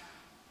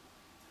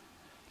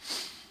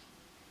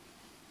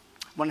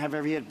 I want to have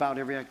every head bowed,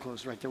 every eye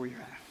closed, right there where you're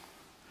at.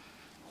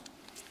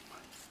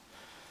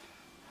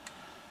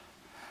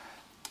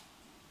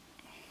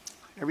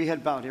 Every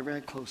head bowed, every eye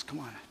closed. Come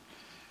on.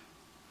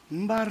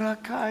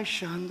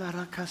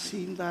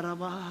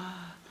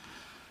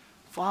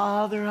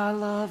 Father, I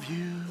love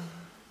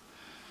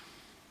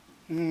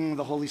you.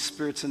 The Holy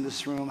Spirit's in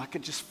this room. I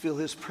could just feel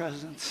His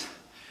presence.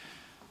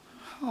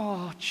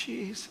 Oh,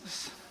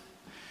 Jesus.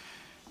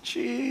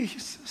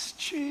 Jesus,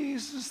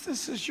 Jesus,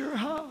 this is your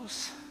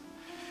house.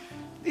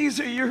 These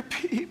are your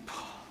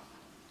people.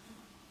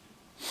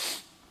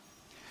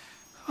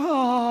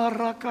 Oh,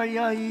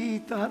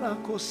 Rakayaita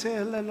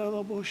Rakosela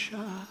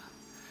Labosha.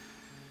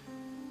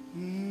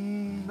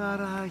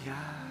 Naraya.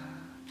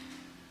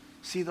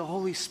 See, the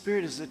Holy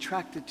Spirit is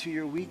attracted to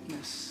your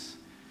weakness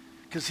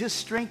because His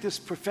strength is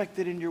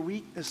perfected in your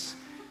weakness.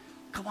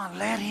 Come on,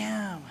 let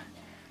Him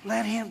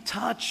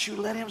touch you.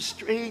 Let Him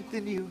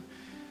strengthen you.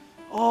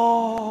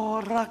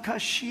 Oh,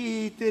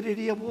 Rakashi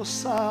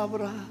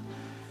Teriyabosabra.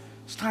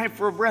 It's time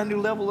for a brand new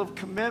level of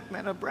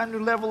commitment, a brand new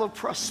level of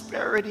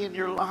prosperity in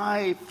your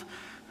life,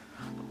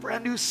 a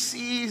brand new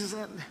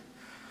season.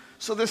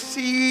 So the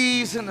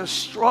season of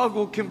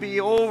struggle can be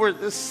over.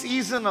 The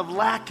season of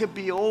lack can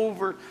be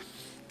over.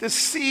 The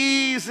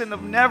season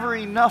of never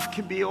enough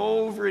can be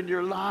over in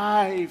your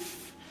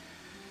life.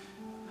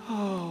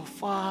 Oh,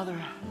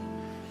 Father,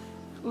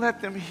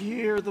 let them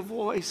hear the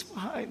voice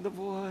behind the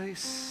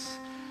voice.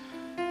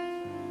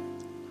 Thank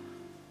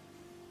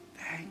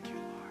you,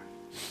 Lord.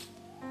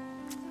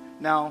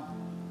 Now,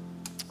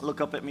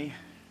 look up at me.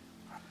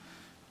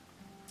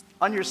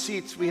 On your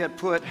seats, we're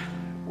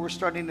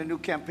starting a new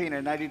campaign,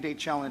 a 90-day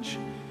challenge.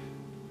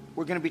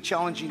 We're going to be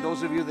challenging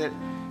those of you that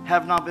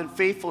have not been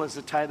faithful as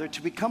a tither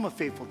to become a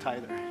faithful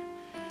tither.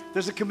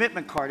 There's a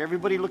commitment card.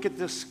 Everybody look at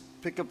this.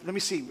 Pick up. Let me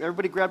see.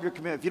 Everybody grab your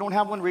commitment. If you don't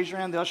have one, raise your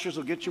hand. The ushers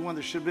will get you one.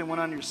 There should have been one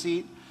on your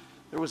seat.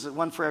 There was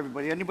one for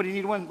everybody. Anybody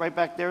need one? Right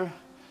back there.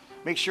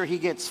 Make sure he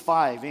gets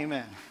 5.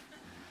 Amen.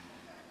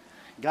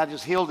 God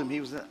just healed him.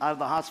 He was out of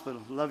the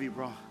hospital. Love you,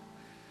 bro.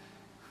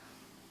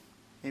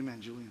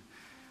 Amen, Julian.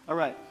 All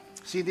right.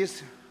 See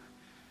this?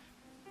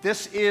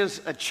 This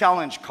is a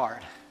challenge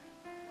card.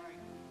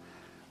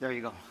 There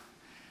you go.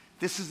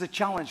 This is the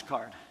challenge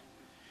card.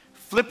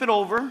 Flip it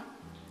over,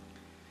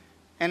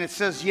 and it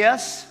says,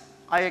 yes,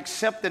 I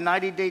accept the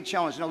 90-day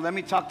challenge. Now, let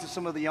me talk to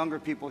some of the younger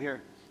people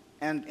here,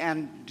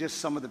 and just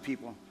some of the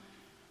people.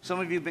 Some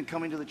of you have been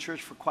coming to the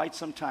church for quite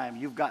some time.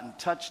 You've gotten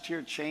touched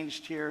here,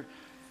 changed here,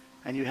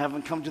 and you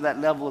haven't come to that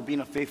level of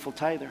being a faithful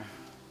tither.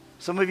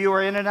 Some of you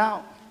are in and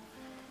out.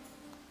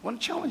 I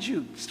want to challenge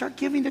you. Start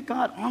giving to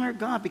God. Honor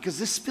God, because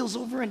this spills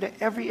over into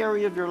every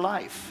area of your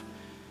life.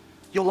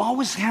 You'll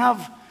always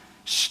have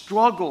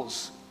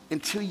struggles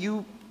until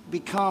you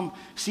become,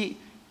 see,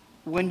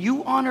 when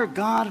you honor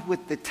God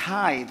with the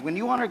tithe, when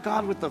you honor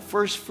God with the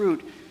first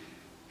fruit,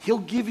 He'll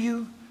give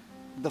you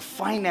the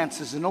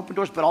finances and open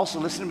doors, but also,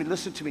 listen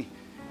to me,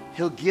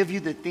 He'll give you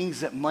the things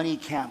that money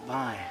can't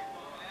buy.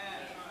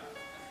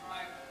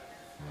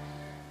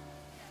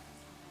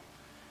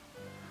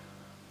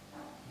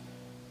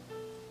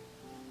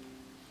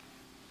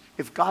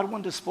 If God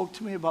wanted to spoke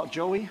to me about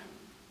Joey,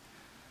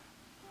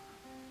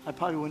 I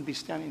probably wouldn't be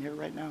standing here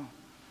right now.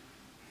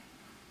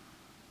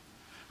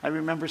 I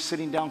remember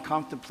sitting down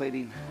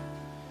contemplating,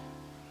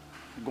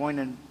 going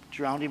and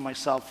drowning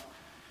myself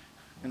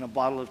in a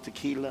bottle of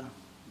tequila,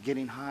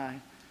 getting high,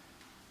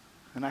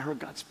 and I heard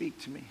God speak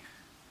to me.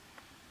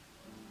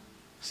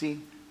 See,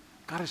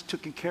 God has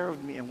taken care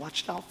of me and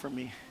watched out for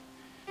me,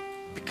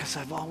 because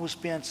I've always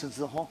been, since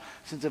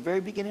the very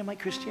beginning of my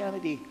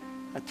Christianity,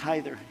 a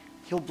tither.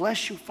 He'll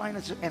bless you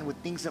finances and with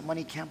things that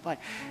money can't buy.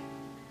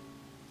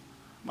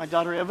 My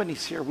daughter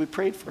Ebony's here. We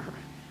prayed for her.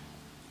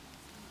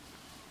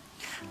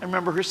 I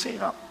remember her saying,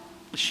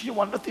 she didn't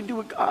want nothing to do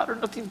with God or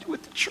nothing to do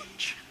with the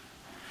church.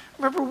 I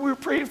remember we were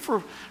praying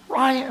for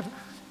Ryan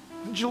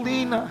and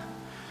Jelena.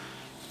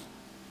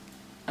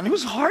 And it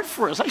was hard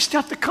for us. I used to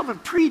have to come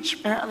and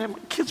preach, man, and my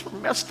kids were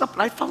messed up,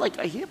 and I felt like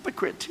a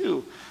hypocrite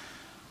too.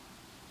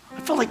 I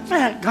felt like,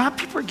 man, God,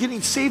 people are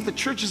getting saved, the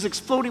church is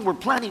exploding, we're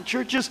planting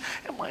churches,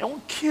 and my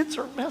own kids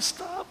are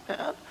messed up,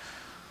 man.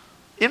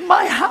 In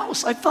my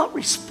house, I felt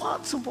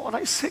responsible, and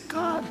I said,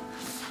 God,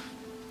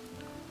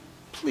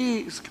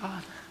 please,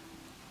 God.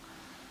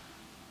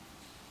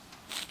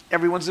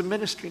 Everyone's in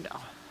ministry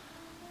now.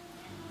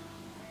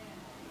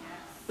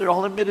 They're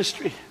all in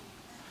ministry.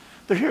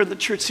 They're here in the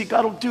church. See,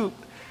 God will do.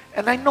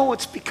 And I know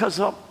it's because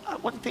of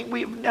one thing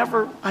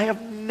I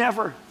have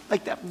never,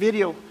 like that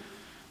video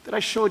that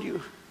I showed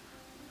you.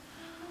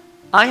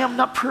 I am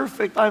not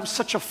perfect. I am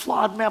such a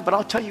flawed man. But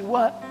I'll tell you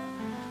what,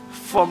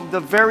 from the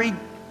very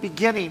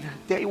beginning,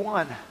 day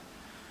one,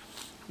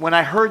 when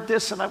I heard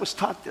this and I was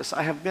taught this,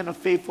 I have been a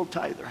faithful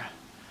tither.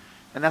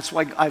 And that's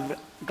why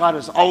God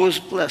has always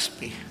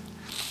blessed me.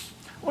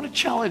 I want to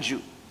challenge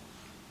you.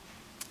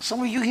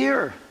 Some of you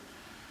here,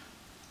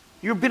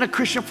 you've been a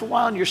Christian for a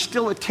while and you're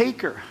still a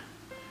taker.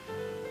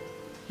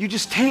 You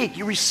just take,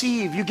 you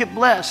receive, you get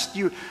blessed,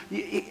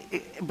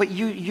 but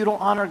you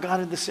don't honor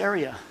God in this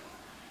area.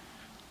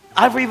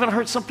 I've even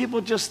heard some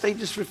people they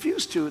just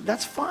refuse to.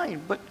 That's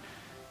fine, but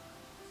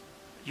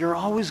you're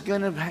always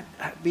going to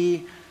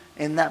be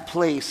in that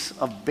place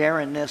of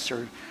barrenness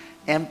or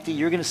empty.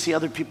 You're going to see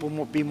other people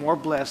be more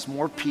blessed,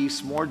 more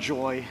peace, more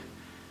joy.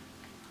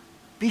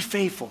 Be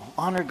faithful,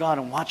 honor God,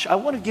 and watch. I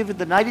want to give you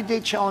the 90-day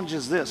challenge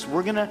is this.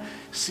 We're going to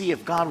see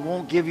if God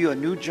won't give you a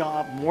new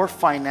job, more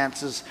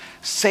finances,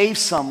 save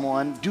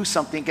someone, do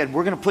something, and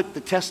we're going to put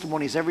the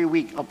testimonies every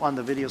week up on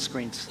the video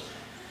screens.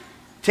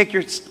 Take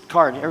your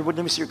card. Everybody,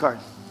 let me see your card.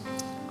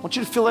 I want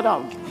you to fill it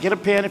out. Get a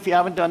pen if you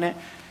haven't done it.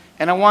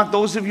 And I want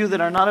those of you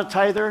that are not a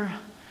tither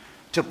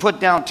to put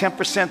down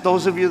 10%.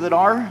 Those of you that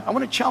are, I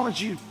want to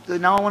challenge you.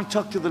 Now I want to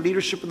talk to the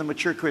leadership and the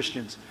mature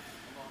Christians.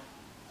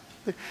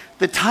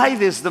 The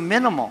tithe is the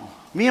minimum.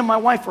 Me and my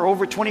wife are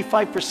over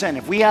 25%.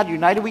 If we add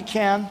United We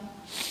Can,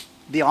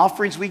 the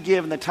offerings we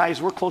give and the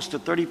tithes, we're close to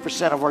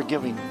 30% of our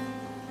giving.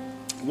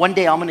 One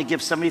day I'm going to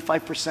give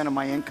 75% of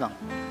my income.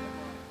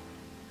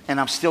 And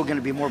I'm still going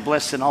to be more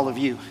blessed than all of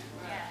you.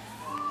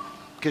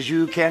 Because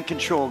you can't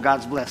control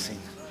God's blessing.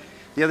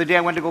 The other day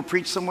I went to go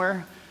preach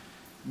somewhere.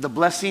 The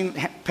blessing,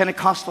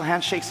 Pentecostal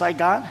handshakes I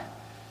got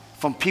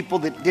from people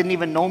that didn't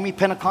even know me,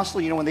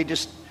 Pentecostal, when they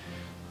just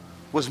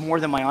was more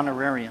than my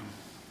honorarium.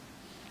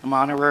 And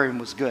my honorarium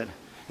was good.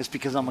 It's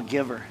because I'm a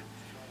giver.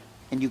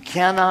 And you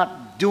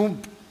cannot, do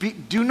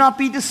not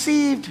be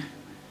deceived.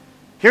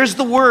 Here's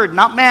the word,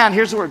 not man.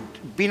 Here's the word.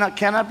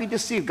 Cannot be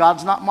deceived.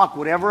 God's not mocked.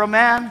 Whatever a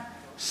man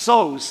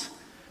sows,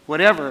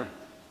 whatever,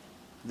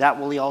 that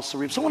will he also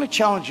reap. So I want to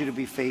challenge you to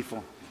be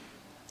faithful.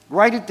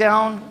 Write it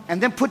down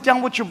and then put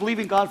down what you're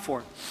believing God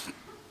for.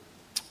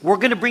 We're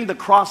going to bring the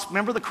cross.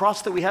 Remember the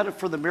cross that we had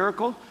for the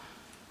miracle?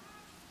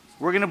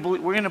 We're going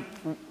to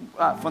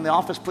from the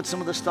office, put some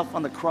of the stuff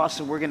on the cross,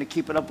 and we're going to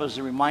keep it up as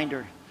a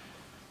reminder.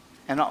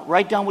 And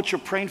write down what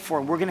you're praying for.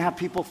 And we're going to have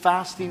people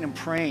fasting and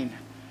praying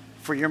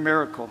for your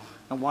miracle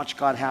and watch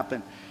God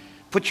happen.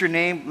 Put your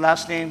name,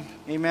 last name,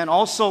 amen.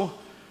 Also,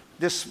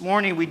 This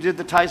morning we did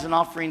the tithes and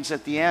offerings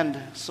at the end,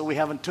 so we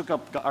haven't took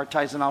up our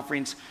tithes and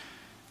offerings.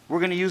 We're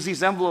going to use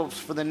these envelopes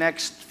for the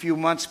next few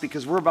months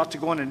because we're about to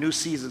go in a new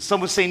season.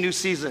 Someone say new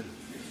season.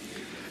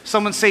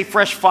 Someone say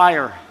fresh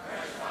fire.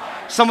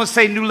 Someone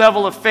say new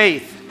level of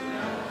faith.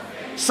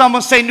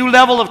 Someone say new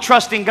level of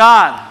trusting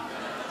God.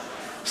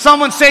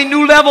 Someone say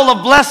new level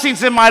of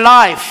blessings in my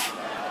life.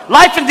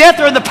 Life and death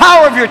are in the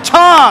power of your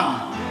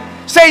tongue.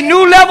 Say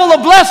new level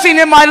of blessing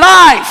in my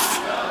life.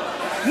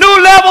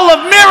 New level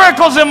of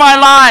miracles in my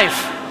life.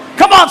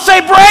 Come on, say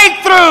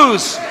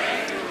breakthroughs.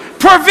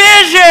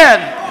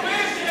 Provision.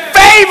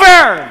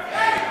 Favor.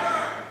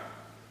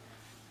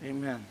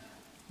 Amen.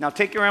 Now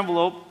take your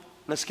envelope.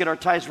 Let's get our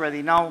tithes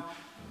ready. Now,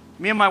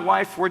 me and my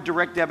wife, we're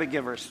direct debit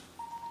givers.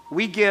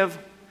 We give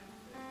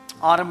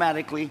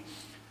automatically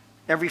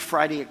every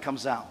Friday it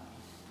comes out.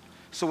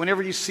 So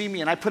whenever you see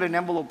me, and I put an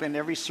envelope in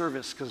every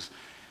service because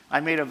I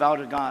made a vow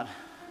to God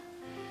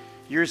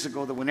years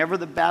ago that whenever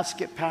the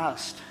basket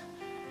passed,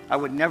 I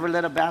would never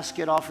let a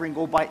basket offering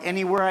go by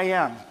anywhere I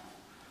am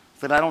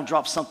that I don't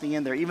drop something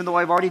in there. Even though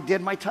I've already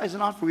did my tithes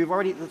and offering,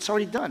 it's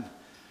already done.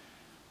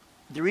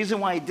 The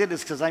reason why I did this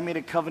is because I made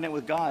a covenant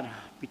with God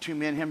between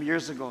me and him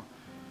years ago.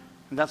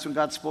 And that's when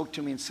God spoke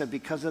to me and said,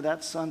 because of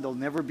that, son, there'll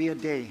never be a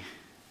day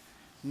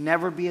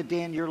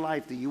in your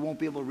life that you won't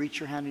be able to reach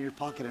your hand in your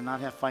pocket and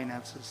not have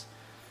finances.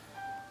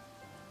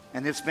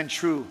 And it's been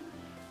true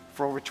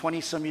for over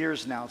 20 some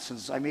years now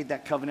since I made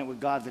that covenant with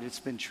God that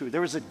it's been true.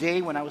 There was a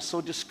day when I was so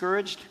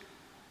discouraged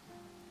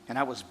and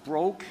I was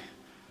broke.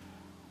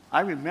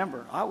 I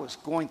remember I was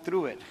going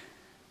through it.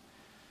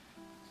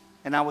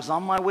 And I was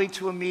on my way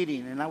to a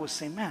meeting and I was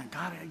saying, man,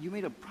 God, you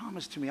made a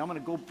promise to me. I'm going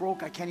to go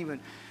broke. I can't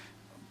even,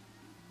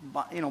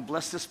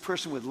 bless this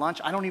person with lunch.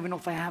 I don't even know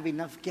if I have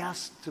enough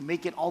gas to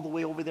make it all the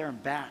way over there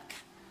and back.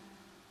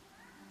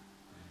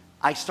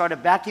 I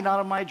started backing out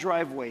of my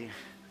driveway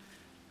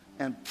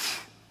and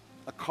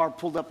a car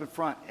pulled up in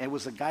front. It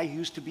was a guy who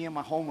used to be in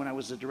my home when I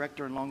was a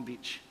director in Long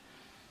Beach.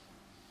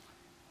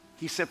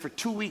 He said, for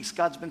 2 weeks,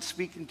 God's been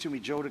speaking to me,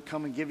 Joe, to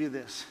come and give you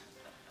this.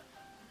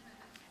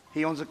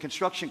 He owns a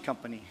construction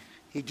company.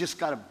 He just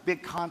got a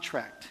big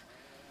contract.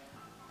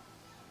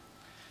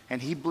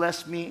 And he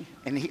blessed me,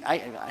 and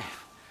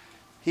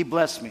he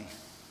blessed me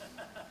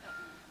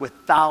with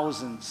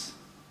thousands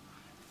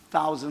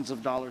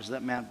of dollars.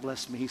 That man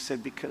blessed me. He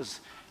said, because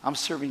I'm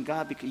serving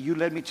God, because you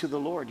led me to the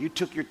Lord. You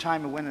took your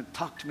time and went and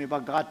talked to me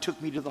about God,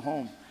 took me to the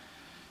home.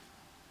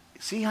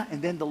 See,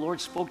 and then the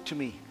Lord spoke to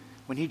me.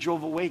 When he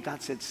drove away,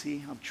 God said,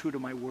 see, I'm true to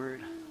my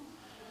word.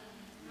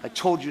 I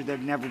told you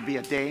there'd never be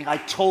a day. I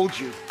told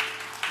you.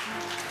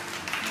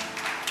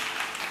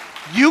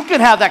 You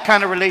can have that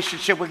kind of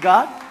relationship with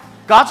God.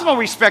 God's no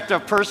respecter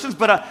of persons,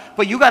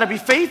 but you got to be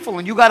faithful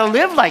and you got to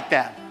live like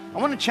that. I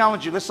want to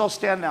challenge you. Let's all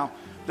stand now.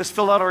 Let's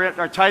fill out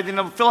our tithing.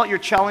 Fill out your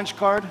challenge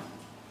card.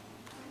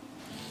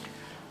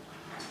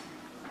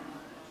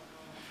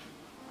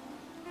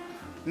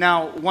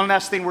 Now, one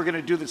last thing we're going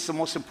to do that's the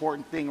most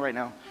important thing right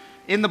now.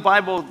 In the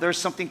Bible, there's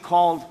something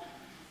called,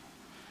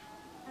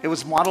 it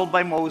was modeled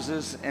by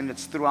Moses, and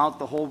it's throughout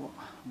the whole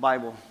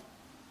Bible.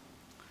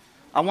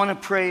 I want to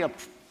pray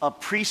a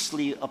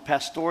priestly, a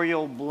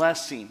pastoral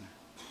blessing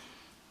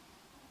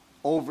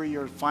over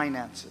your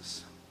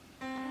finances.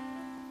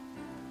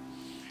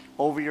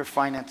 Over your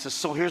finances.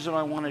 So here's what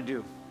I want to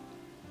do.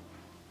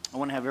 I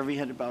want to have every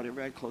head bowed,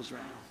 every eye closed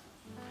right now.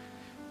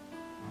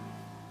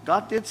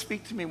 God did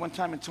speak to me one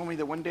time and told me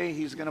that one day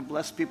he's going to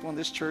bless people in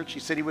this church. He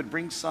said he would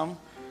bring some,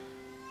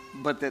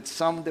 but that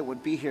some that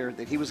would be here,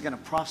 that he was going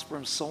to prosper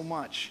them so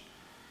much.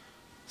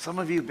 Some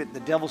of you,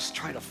 the devil's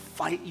trying to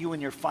fight you in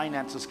your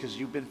finances because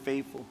you've been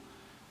faithful.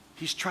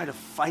 He's trying to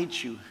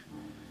fight you.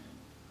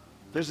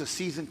 There's a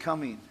season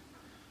coming.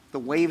 The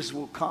waves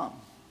will come.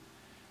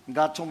 And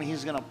God told me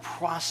he's going to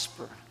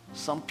prosper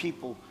some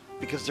people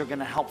because they're going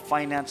to help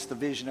finance the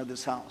vision of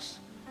this house.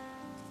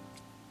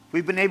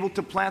 We've been able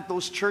to plant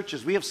those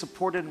churches. We have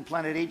supported and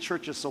planted 8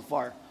 churches so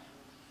far.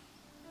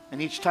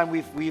 And each time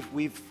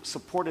we've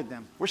supported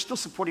them. We're still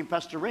supporting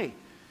Pastor Ray.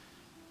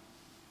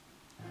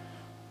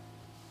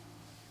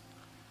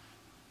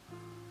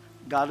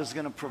 God is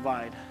going to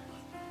provide.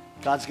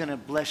 God's going to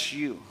bless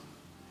you.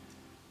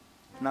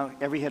 Now,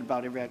 every head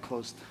bowed, every eye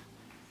closed.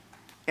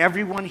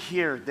 Everyone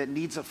here that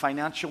needs a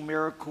financial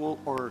miracle,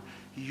 or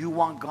you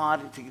want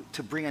God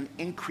to bring an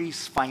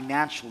increase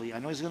financially. I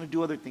know he's going to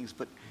do other things,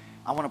 but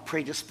I want to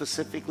pray just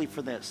specifically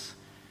for this.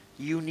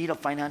 You need a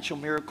financial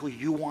miracle.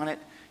 You want it.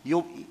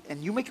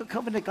 And you make a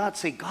covenant to God.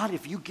 Say, God,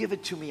 if you give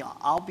it to me,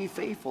 I'll be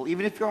faithful.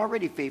 Even if you're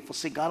already faithful,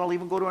 say, God, I'll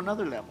even go to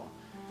another level.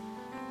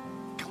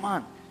 Come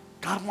on.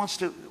 God wants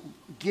to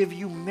give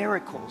you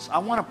miracles. I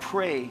want to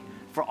pray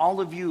for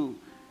all of you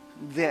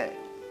that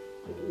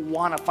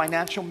want a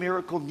financial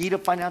miracle, need a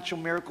financial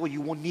miracle. You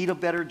will need a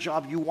better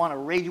job. You want a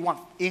raise. You want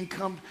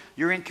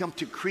your income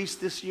to increase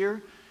this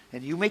year.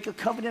 And you make a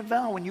covenant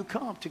vow when you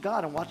come to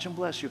God and watch him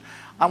bless you.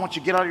 I want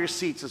you to get out of your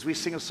seats as we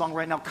sing a song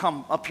right now.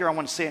 Come up here. I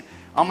want to say it.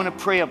 I'm going to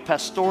pray a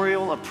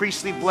pastoral, a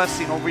priestly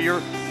blessing over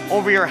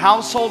your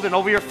household and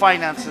over your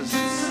finances.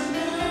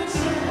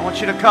 I want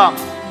you to come.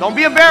 Don't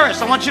be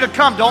embarrassed. I want you to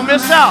come. Don't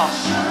miss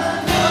out.